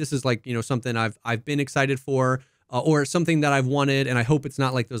don't, like this is like, something I've been excited for or something that I've wanted, and I hope it's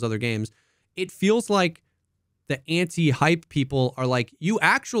not like those other games. It feels like the anti-hype people are like, you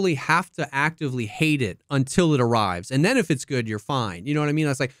actually have to actively hate it until it arrives. And then if it's good, you're fine. You know what I mean? I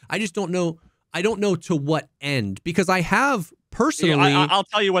was like, I just don't know. I don't know to what end, because I have personally, I'll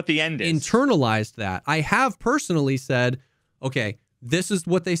tell you what the end is. Internalized that. I have personally said, okay, this is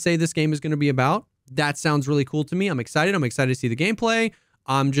what they say this game is going to be about. That sounds really cool to me. I'm excited. I'm excited to see the gameplay.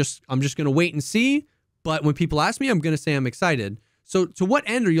 I'm just going to wait and see. But when people ask me, I'm going to say I'm excited. So to what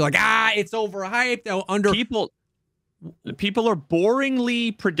end are you like, it's overhyped? People are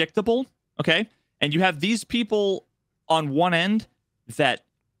boringly predictable, okay? And you have these people on one end that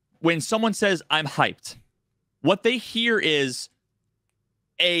when someone says, I'm hyped, what they hear is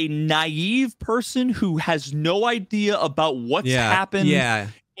a naive person who has no idea about what's happened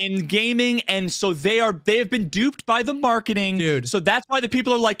in gaming, and so they have been duped by the marketing. Dude. So that's why the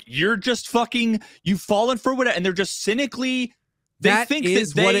people are like, you're just fucking, you've fallen for whatever, and they're just cynically, they think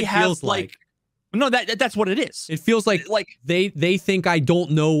that they have like no, that's what it is. It feels like they think I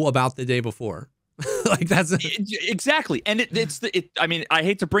don't know about the day before. Like that's exactly. And I mean, I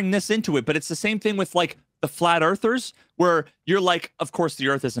hate to bring this into it, but it's the same thing with like the flat earthers, where you're like, of course the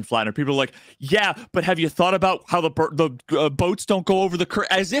earth isn't flat, and people are like, yeah, but have you thought about how the boats don't go over the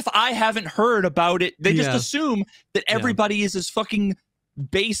current? As if I haven't heard about it. They just assume that everybody is as fucking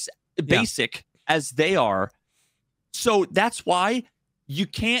basic as they are. So that's why you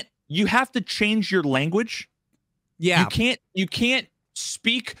have to change your language. Yeah. You can't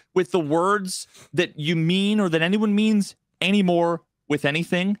speak with the words that you mean or that anyone means anymore with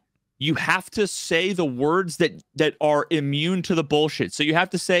anything. You have to say the words that are immune to the bullshit. So you have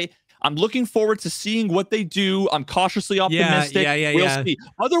to say, I'm looking forward to seeing what they do. I'm cautiously optimistic. We'll see.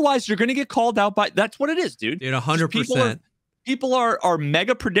 Otherwise, you're going to get called out by... That's what it is, dude. Dude, 100%. People are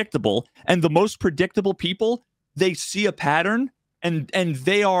mega predictable, and the most predictable people, they see a pattern, and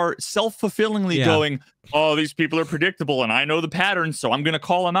they are self-fulfillingly going, oh, these people are predictable, and I know the pattern, so I'm going to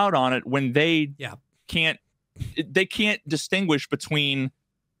call them out on it, when they can't distinguish between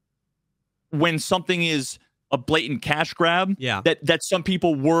when something is a blatant cash grab that some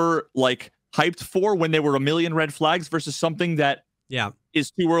people were like hyped for when there were a million red flags, versus something that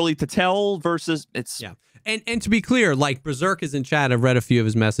is too early to tell, versus it's and to be clear, like Berserk is in chat. I've read a few of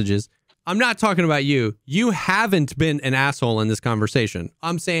his messages. I'm not talking about you. You haven't been an asshole in this conversation.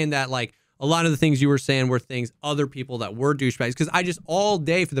 I'm saying that like a lot of the things you were saying were things other people that were douchebags, because I just all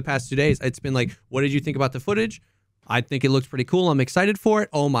day for the past 2 days, it's been like, what did you think about the footage? I think it looks pretty cool. I'm excited for it.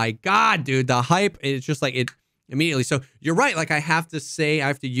 Oh my God, dude, the hype. It's just like it immediately. So you're right. Like I have to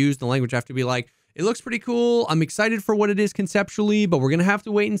use the language. I have to be like, it looks pretty cool. I'm excited for what it is conceptually, but we're going to have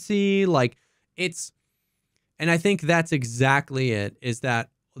to wait and see. Like and I think that's exactly it, is that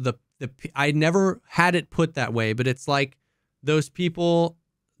I never had it put that way, but it's like those people,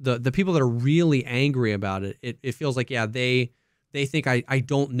 the people that are really angry about it, it feels like, yeah, they think I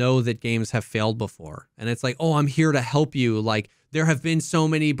don't know that games have failed before. And it's like, oh, I'm here to help you. Like there have been so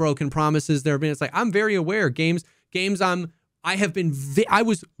many broken promises. It's like, I'm very aware I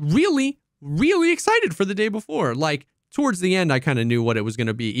was really, really excited for the day before. Like towards the end, I kind of knew what it was going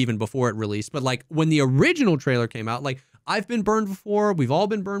to be even before it released. But like when the original trailer came out, like I've been burned before. We've all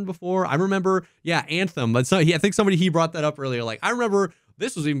been burned before. I remember, Anthem. But I think he brought that up earlier. Like I remember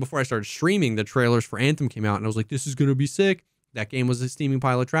this was even before I started streaming. The trailers for Anthem came out and I was like, this is going to be sick. That game was a steaming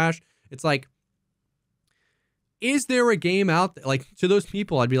pile of trash. It's like, is there a game out there? Like to those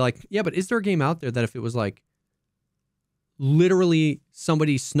people, I'd be like, yeah, but is there a game out there that if it was like, literally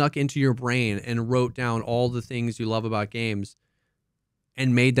somebody snuck into your brain and wrote down all the things you love about games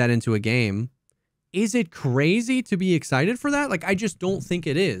and made that into a game, is it crazy to be excited for that? Like, I just don't think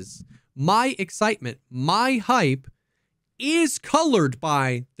it is. My excitement, my hype is colored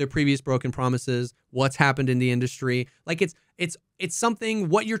by the previous broken promises, what's happened in the industry. Like it's something,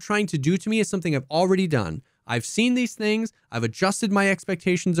 what you're trying to do to me is something I've already done. I've seen these things. I've adjusted my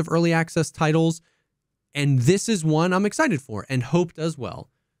expectations of early access titles. And this is one I'm excited for and hope does well.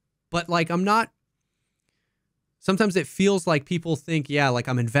 But like, sometimes it feels like people think, yeah, like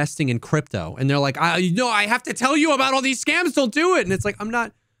I'm investing in crypto. And they're like, I have to tell you about all these scams. Don't do it. And it's like,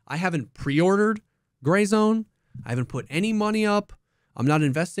 I haven't pre-ordered Gray Zone. I haven't put any money up. I'm not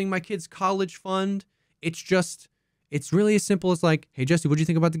investing my kid's college fund. It's really as simple as like, hey, Jesse, what do you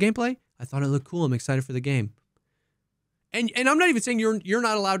think about the gameplay? I thought it looked cool. I'm excited for the game. And I'm not even saying you're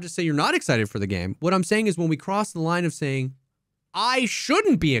not allowed to say you're not excited for the game. What I'm saying is when we cross the line of saying I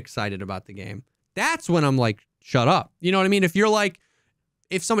shouldn't be excited about the game, that's when I'm like, shut up. You know what I mean? If you're like,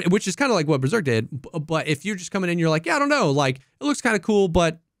 if somebody, which is kind of like what Berserk did, but if you're just coming in, you're like, yeah, I don't know, like it looks kind of cool,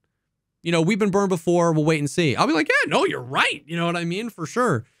 but we've been burned before. We'll wait and see. I'll be like, yeah, no, you're right. You know what I mean? For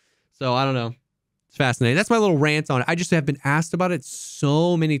sure. So I don't know. It's fascinating. That's my little rant on it. I just have been asked about it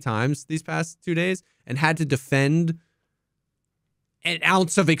so many times these past 2 days and had to defend an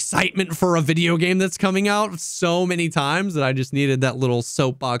ounce of excitement for a video game that's coming out so many times that I just needed that little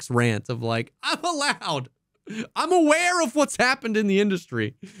soapbox rant of like, I'm allowed. I'm aware of what's happened in the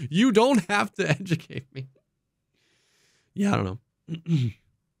industry. You don't have to educate me. Yeah, I don't know.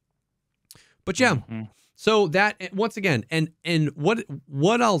 But yeah, so that once again, and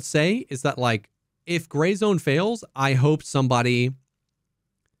what I'll say is that like, if Gray Zone fails, I hope somebody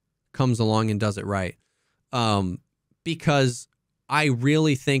comes along and does it right. Because I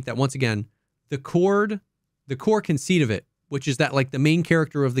really think that once again, the core conceit of it, which is that like the main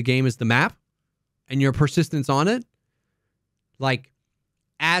character of the game is the map and your persistence on it. Like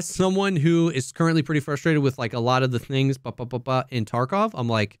as someone who is currently pretty frustrated with like a lot of the things in Tarkov, I'm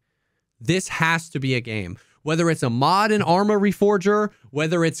like, this has to be a game. Whether it's a mod in Arma Reforger,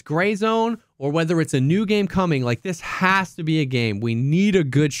 whether it's Gray Zone, or whether it's a new game coming, like this has to be a game. We need a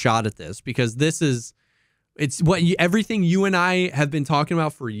good shot at this because it's what everything you and I have been talking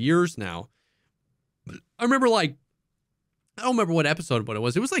about for years now. I remember I don't remember what episode, but it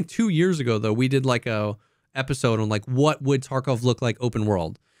was like 2 years ago though. We did like a episode on like what would Tarkov look like open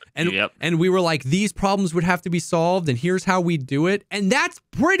world. And we were like, these problems would have to be solved and here's how we do it. And that's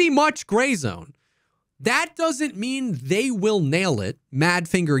pretty much Gray Zone. That doesn't mean they will nail it.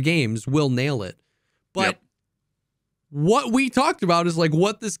 Madfinger Games will nail it. But what we talked about is like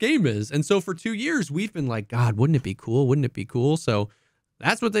what this game is. And so for 2 years, we've been like, God, wouldn't it be cool? Wouldn't it be cool? So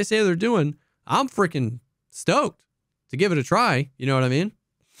that's what they say they're doing. I'm freaking stoked to give it a try. You know what I mean?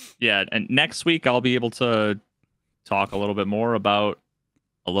 Yeah. And next week, I'll be able to talk a little bit more about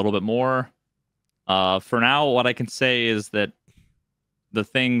a little bit more. For now, what I can say is that the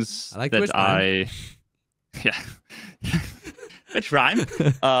things yeah, it's rhyme.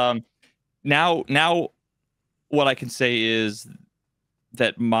 Now, what I can say is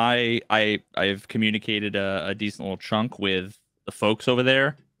that I've communicated a decent little chunk with the folks over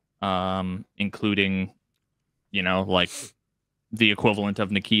there, including, like the equivalent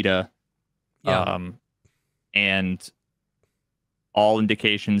of Nikita, and all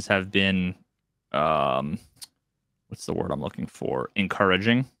indications have been, what's the word I'm looking for?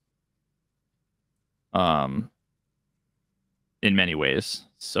 Encouraging. In many ways.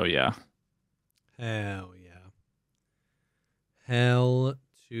 So yeah. Hell yeah. Hell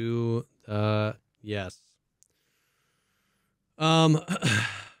to the yes.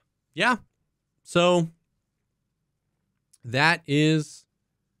 Yeah. So that is,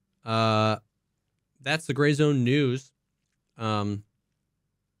 that's the Gray Zone news.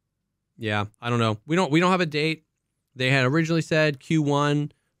 Yeah, I don't know. We don't have a date. They had originally said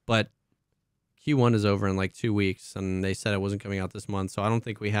Q1, but Q1 is over in like 2 weeks, and they said it wasn't coming out this month. So I don't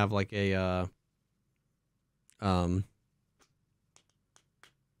think we have like a I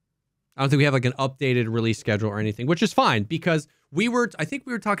don't think we have like an updated release schedule or anything, which is fine because I think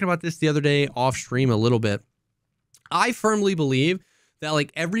we were talking about this the other day off stream a little bit. I firmly believe that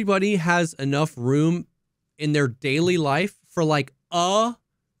like everybody has enough room in their daily life for like a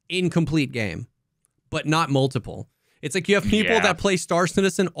incomplete game, but not multiple. It's like you have people that play Star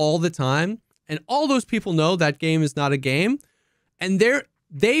Citizen all the time, and all those people know that game is not a game, and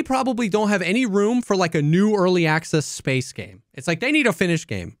they probably don't have any room for like a new early access space game. It's like they need a finished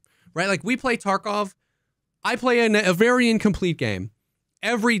game, right? Like we play Tarkov. I play a very incomplete game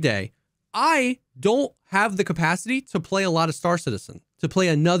every day. I don't have the capacity to play a lot of Star Citizen, to play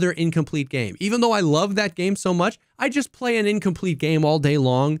another incomplete game. Even though I love that game so much, I just play an incomplete game all day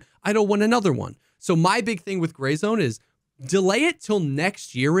long. I don't want another one. So my big thing with Gray Zone is delay it till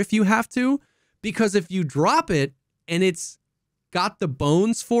next year if you have to, because if you drop it and it's got the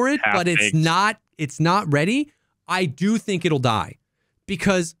bones for it, but it's not ready, I do think it'll die.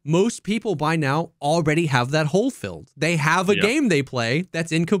 Because most people by now already have that hole filled. They have a game they play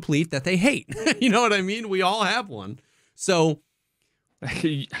that's incomplete that they hate. You know what I mean? We all have one. So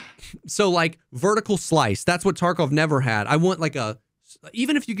like vertical slice, that's what Tarkov never had. I want like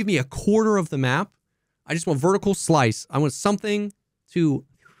even if you give me a quarter of the map, I just want vertical slice. I want something to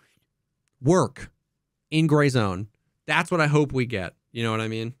work in Gray Zone. That's what I hope we get. You know what I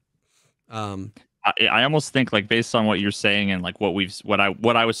mean? I almost think like based on what you're saying and like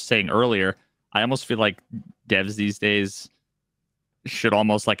what I was saying earlier, I almost feel like devs these days should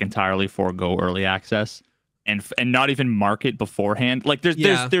almost like entirely forego early access and not even market beforehand. Like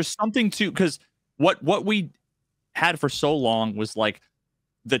there's something to, because what we had for so long was like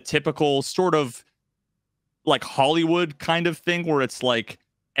the typical sort of like Hollywood kind of thing where it's like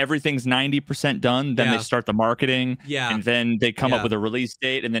everything's 90% done, then they start the marketing, and then they come up with a release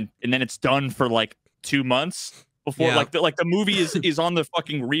date, and then it's done for like 2 months before like the movie is on the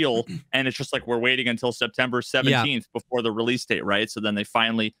fucking reel, and it's just like we're waiting until September 17th before the release date, right? So then they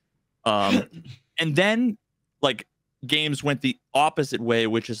finally and then like games went the opposite way,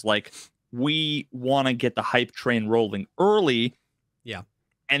 which is like we want to get the hype train rolling early,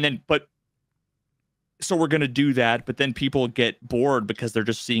 and then so we're going to do that, but then people get bored because they're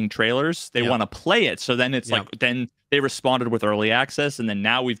just seeing trailers. They want to play it. So then it's like, then they responded with early access. And then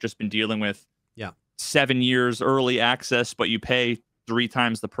now we've just been dealing with 7 years early access, but you pay 3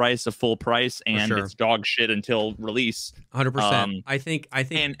 times the price of full price, and it's dog shit until release. 100%. I think,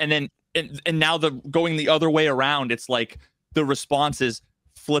 and now going the other way around, it's like the response is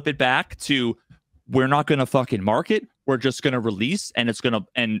flip it back to, we're not going to fucking market. We're just going to release, and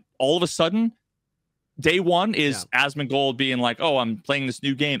and all of a sudden, day one is Asmongold being like, oh, I'm playing this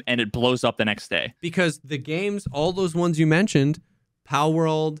new game, and it blows up the next day. Because the games, all those ones you mentioned,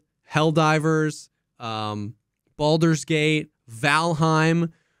 Palworld, Helldivers, Baldur's Gate,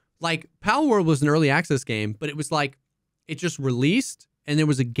 Valheim, like Palworld was an early access game, but it was like, it just released, and there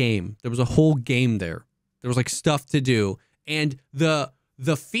was a game. There was a whole game there. There was like stuff to do. And the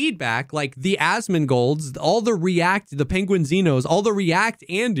feedback, like the Asmongolds, all the React, the Penguin Xenos, all the React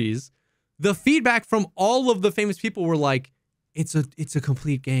Andes, the feedback from all of the famous people were like, it's a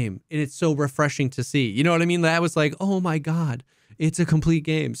complete game, and it's so refreshing to see. You know what I mean? That was like, oh my God, it's a complete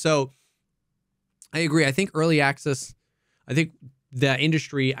game. So I agree. I think early access, I think the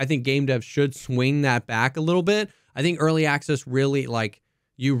industry, I think game devs should swing that back a little bit. I think early access really, like,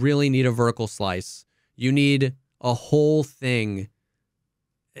 you really need a vertical slice. You need a whole thing.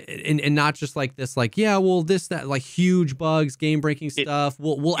 And not just like this, like, yeah, well, that, like huge bugs, game breaking stuff.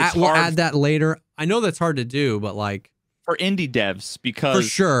 We'll add that later. I know that's hard to do, but like for indie devs, because for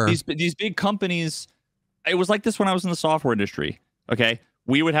sure these big companies, it was like this when I was in the software industry. Okay,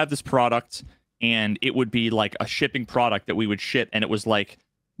 we would have this product, and it would be like a shipping product that we would ship, and it was like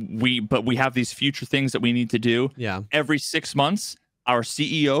we have these future things that we need to do. Yeah, every 6 months, our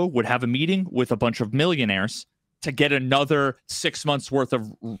CEO would have a meeting with a bunch of millionaires to get another 6 months worth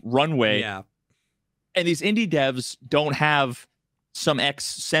of runway. Yeah. And these indie devs don't have some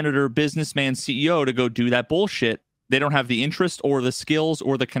ex-senator businessman CEO to go do that bullshit. They don't have the interest or the skills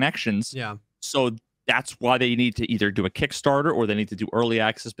or the connections. Yeah. So that's why they need to either do a Kickstarter or they need to do early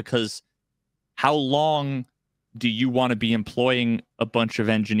access, because how long do you want to be employing a bunch of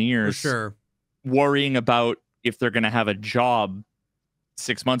engineers for sure, worrying about if they're going to have a job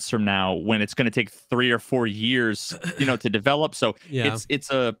 6 months from now when it's going to take 3 or 4 years, to develop. So Yeah.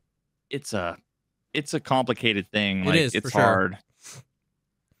 it's a complicated thing. It is, it's for sure. hard.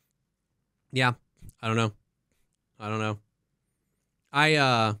 Yeah. I don't know.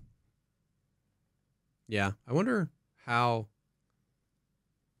 Yeah, I wonder how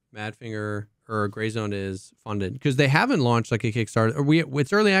Madfinger or Greyzone is funded, because they haven't launched like a Kickstarter.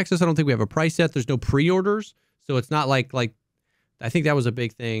 It's early access. I don't think we have a price yet. There's no pre-orders, so it's not like I think that was a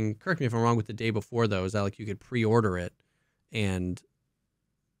big thing. Correct me if I'm wrong. With the day before though, is that like you could pre-order it, and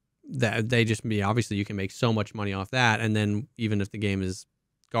that they just obviously you can make so much money off that, and then even if the game is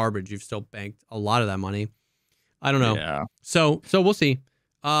garbage, you've still banked a lot of that money. I don't know. Yeah. So we'll see.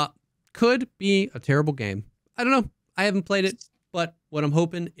 Could be a terrible game. I don't know. I haven't played it, but what I'm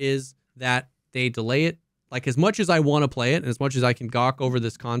hoping is that they delay it. Like, as much as I want to play it and as much as I can gawk over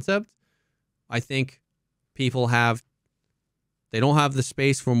this concept, I think people they don't have the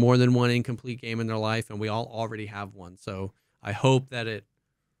space for more than one incomplete game in their life, and we all already have one. So I hope that it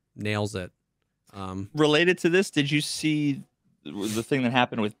nails it. Related to this, did you see the thing that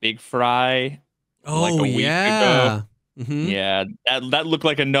happened with Big Fry? Like a week ago? Mm-hmm. Yeah, that looked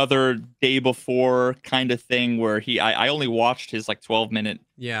like another day before kind of thing where I only watched his like 12-minute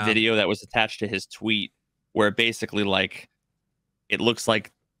video that was attached to his tweet, where basically like it looks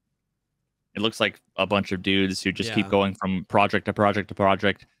like a bunch of dudes who just keep going from project to project to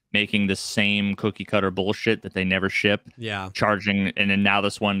project, making the same cookie cutter bullshit that they never ship. Yeah. Charging, and then now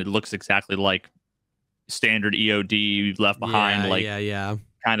this one, it looks exactly like standard EOD Left Behind,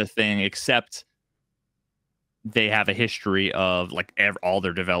 kind of thing, except they have a history of all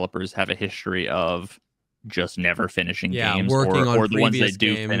their developers have a history of just never finishing games, working on or the ones they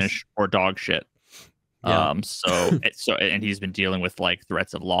do games. finish, or dog shit. Yeah. And he's been dealing with like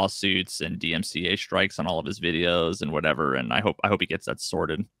threats of lawsuits and DMCA strikes on all of his videos and whatever. And I hope he gets that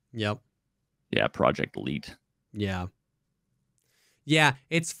sorted. Yep. Yeah. Project Elite. Yeah. Yeah.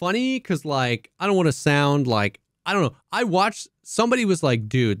 It's funny because like, I don't want to sound like, I don't know. Somebody was like,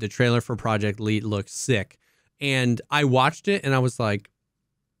 dude, the trailer for Project Elite looks sick. And I watched it and I was like,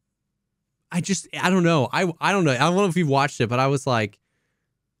 I don't know. I don't know. I don't know if you've watched it, but I was like,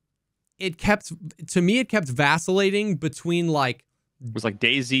 it kept vacillating between like, it was like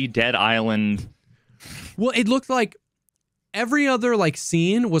DayZ, Dead Island. Well, it looked like every other like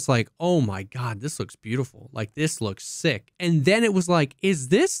scene was like, oh my God, this looks beautiful. Like, this looks sick. And then it was like, is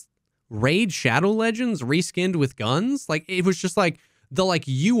this Raid Shadow Legends reskinned with guns? Like, it was just like, the like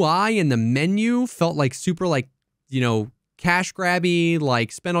UI and the menu felt like super like, cash grabby,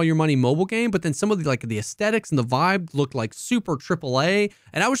 like spend all your money mobile game. But then some of the like the aesthetics and the vibe looked like super AAA.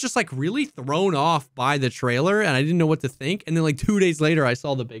 And I was just like really thrown off by the trailer and I didn't know what to think. And then like 2 days later, I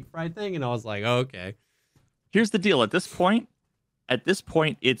saw the Big Fry thing and I was like, oh, okay. Here's the deal. At this point,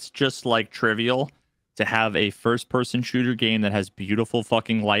 it's just like trivial to have a first person shooter game that has beautiful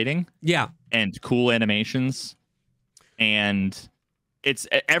fucking lighting. Yeah. And cool animations. And it's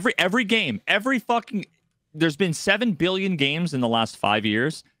every game, there's been 7 billion games in the last 5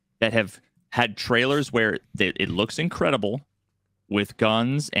 years that have had trailers where it looks incredible with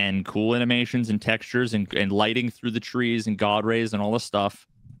guns and cool animations and textures and lighting through the trees and god rays and all this stuff.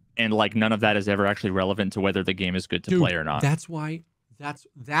 And like none of that is ever actually relevant to whether the game is good to play or not. That's why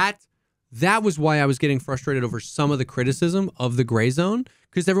that was why I was getting frustrated over some of the criticism of the Greyzone,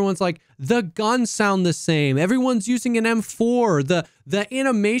 because everyone's like, the guns sound the same. Everyone's using an M4. The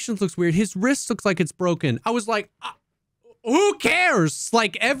animations looks weird. His wrist looks like it's broken. I was like, who cares?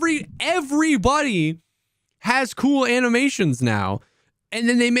 Like everybody has cool animations now, and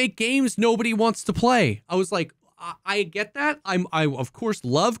then they make games nobody wants to play. I was like, I get that. I of course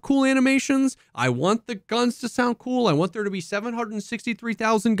love cool animations. I want the guns to sound cool. I want there to be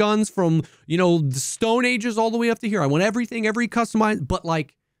 763,000 guns from, the Stone Ages all the way up to here. I want everything, every customized, but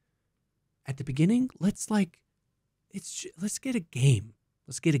like at the beginning, let's get a game.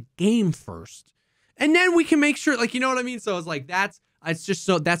 Let's get a game first. And then we can make sure, like, you know what I mean? So it's like, that's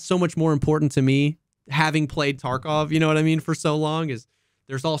so much more important to me, having played Tarkov, you know what I mean, for so long, is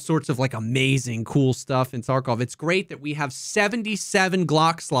there's all sorts of like amazing cool stuff in Tarkov. It's great that we have 77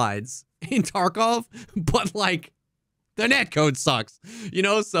 Glock slides in Tarkov, but like the netcode sucks,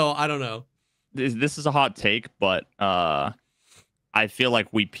 so I don't know. This is a hot take, but I feel like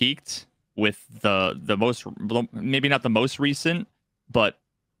we peaked with the most, maybe not the most recent, but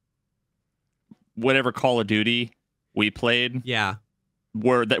whatever Call of Duty we played. Yeah.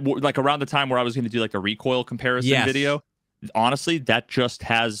 Where that, like around the time where I was going to do like a recoil comparison video. Honestly, that just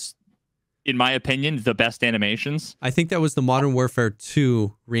has, in my opinion, the best animations. I think that was the Modern Warfare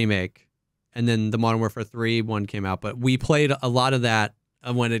 2 remake, and then the Modern Warfare 3 one came out. But we played a lot of that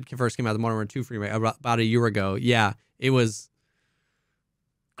when it first came out, the Modern Warfare 2 remake about a year ago. Yeah, it was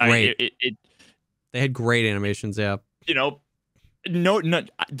great. They had great animations. Yeah, you know, no,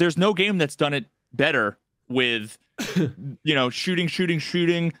 there's no game that's done it better with, you know, shooting,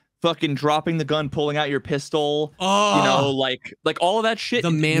 fucking dropping the gun, pulling out your pistol. Oh, you know, like all of that shit.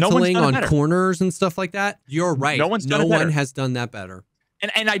 The mantling on corners and stuff like that. You're right. No one has done that better.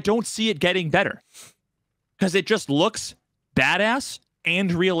 And I don't see it getting better because it just looks badass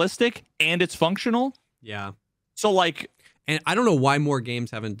and realistic and it's functional. Yeah. So like, and I don't know why more games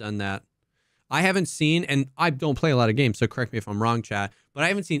haven't done that. I haven't seen, and I don't play a lot of games, so correct me if I'm wrong, chat, but I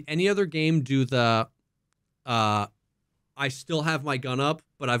haven't seen any other game do the, I still have my gun up,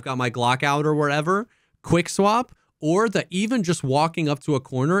 but I've got my Glock out or whatever, quick swap, or the even just walking up to a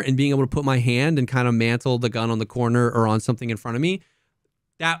corner and being able to put my hand and kind of mantle the gun on the corner or on something in front of me.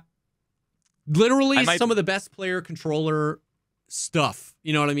 That literally is some of the best player controller stuff.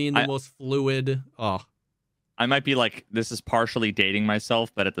 You know what I mean? The most fluid. Oh. I might be like, this is partially dating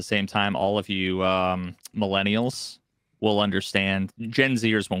myself, but at the same time, all of you millennials will understand. Gen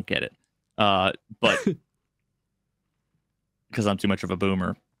Zers won't get it, but because I'm too much of a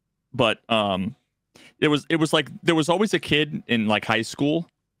boomer. But it was like there was always a kid in like high school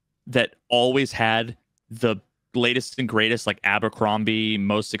that always had the latest and greatest like Abercrombie,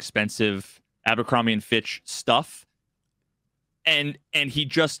 most expensive Abercrombie and Fitch stuff, and he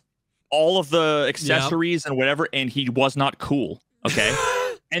just all of the accessories and whatever, and he was not cool. Okay.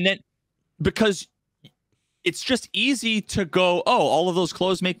 And then because it's just easy to go, oh, all of those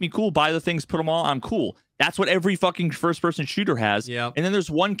clothes make me cool, buy the things, put them all, I'm cool. That's what every fucking first person shooter has. Yeah. And then there's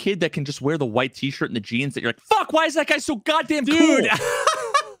one kid that can just wear the white t-shirt and the jeans that you're like, fuck, why is that guy so goddamn Dude. cool?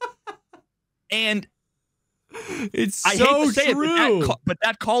 And it's I so hate to say true. it, but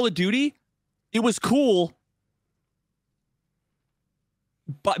that Call of Duty, it was cool,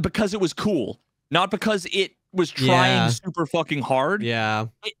 but because it was cool, not because it was trying super fucking hard. Yeah.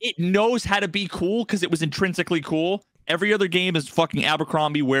 It knows how to be cool because it was intrinsically cool. Every other game is fucking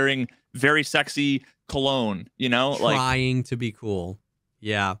Abercrombie wearing very sexy cologne, you know? Trying to be cool.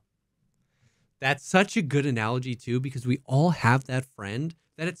 Yeah. That's such a good analogy too, because we all have that friend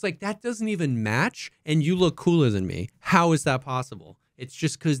that it's like, that doesn't even match and you look cooler than me. How is that possible? It's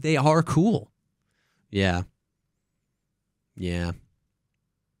just because they are cool. Yeah. Yeah.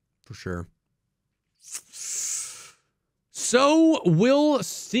 For sure. So we'll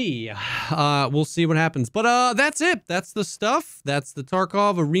see. We'll see what happens. But that's it. That's the stuff. That's the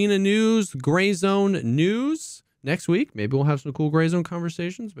Tarkov Arena news, Gray Zone news. Next week, maybe we'll have some cool Gray Zone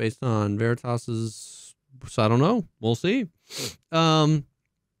conversations based on Veritas's. So I don't know. We'll see. But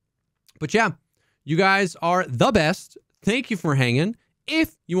yeah, you guys are the best. Thank you for hanging.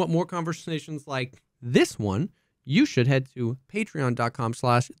 If you want more conversations like this one, you should head to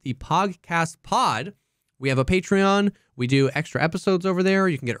patreon.com/thepogcastpod. We have a Patreon. We do extra episodes over there.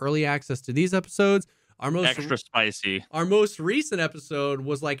 You can get early access to these episodes. Extra spicy. Our most recent episode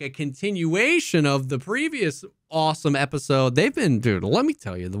was like a continuation of the previous awesome episode. They've been, dude, let me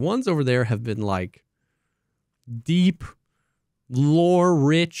tell you, the ones over there have been like deep,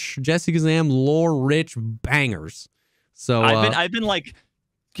 lore-rich, JesseKazam lore-rich bangers. So I've been like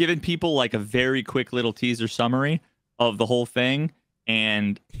giving people like a very quick little teaser summary of the whole thing,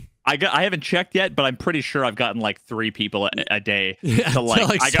 and I haven't checked yet, but I'm pretty sure I've gotten like 3 people a day to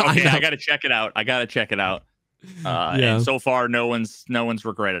like I gotta check it out. And so far no one's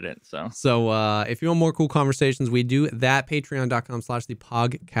regretted it. So if you want more cool conversations, we do that.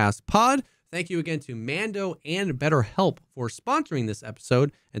 Patreon.com/thepogcastpod. Thank you again to Mando and BetterHelp for sponsoring this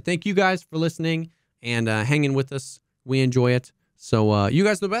episode, and thank you guys for listening and hanging with us. We enjoy it. So you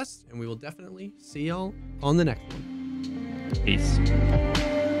guys are the best, and we will definitely see y'all on the next one. Peace.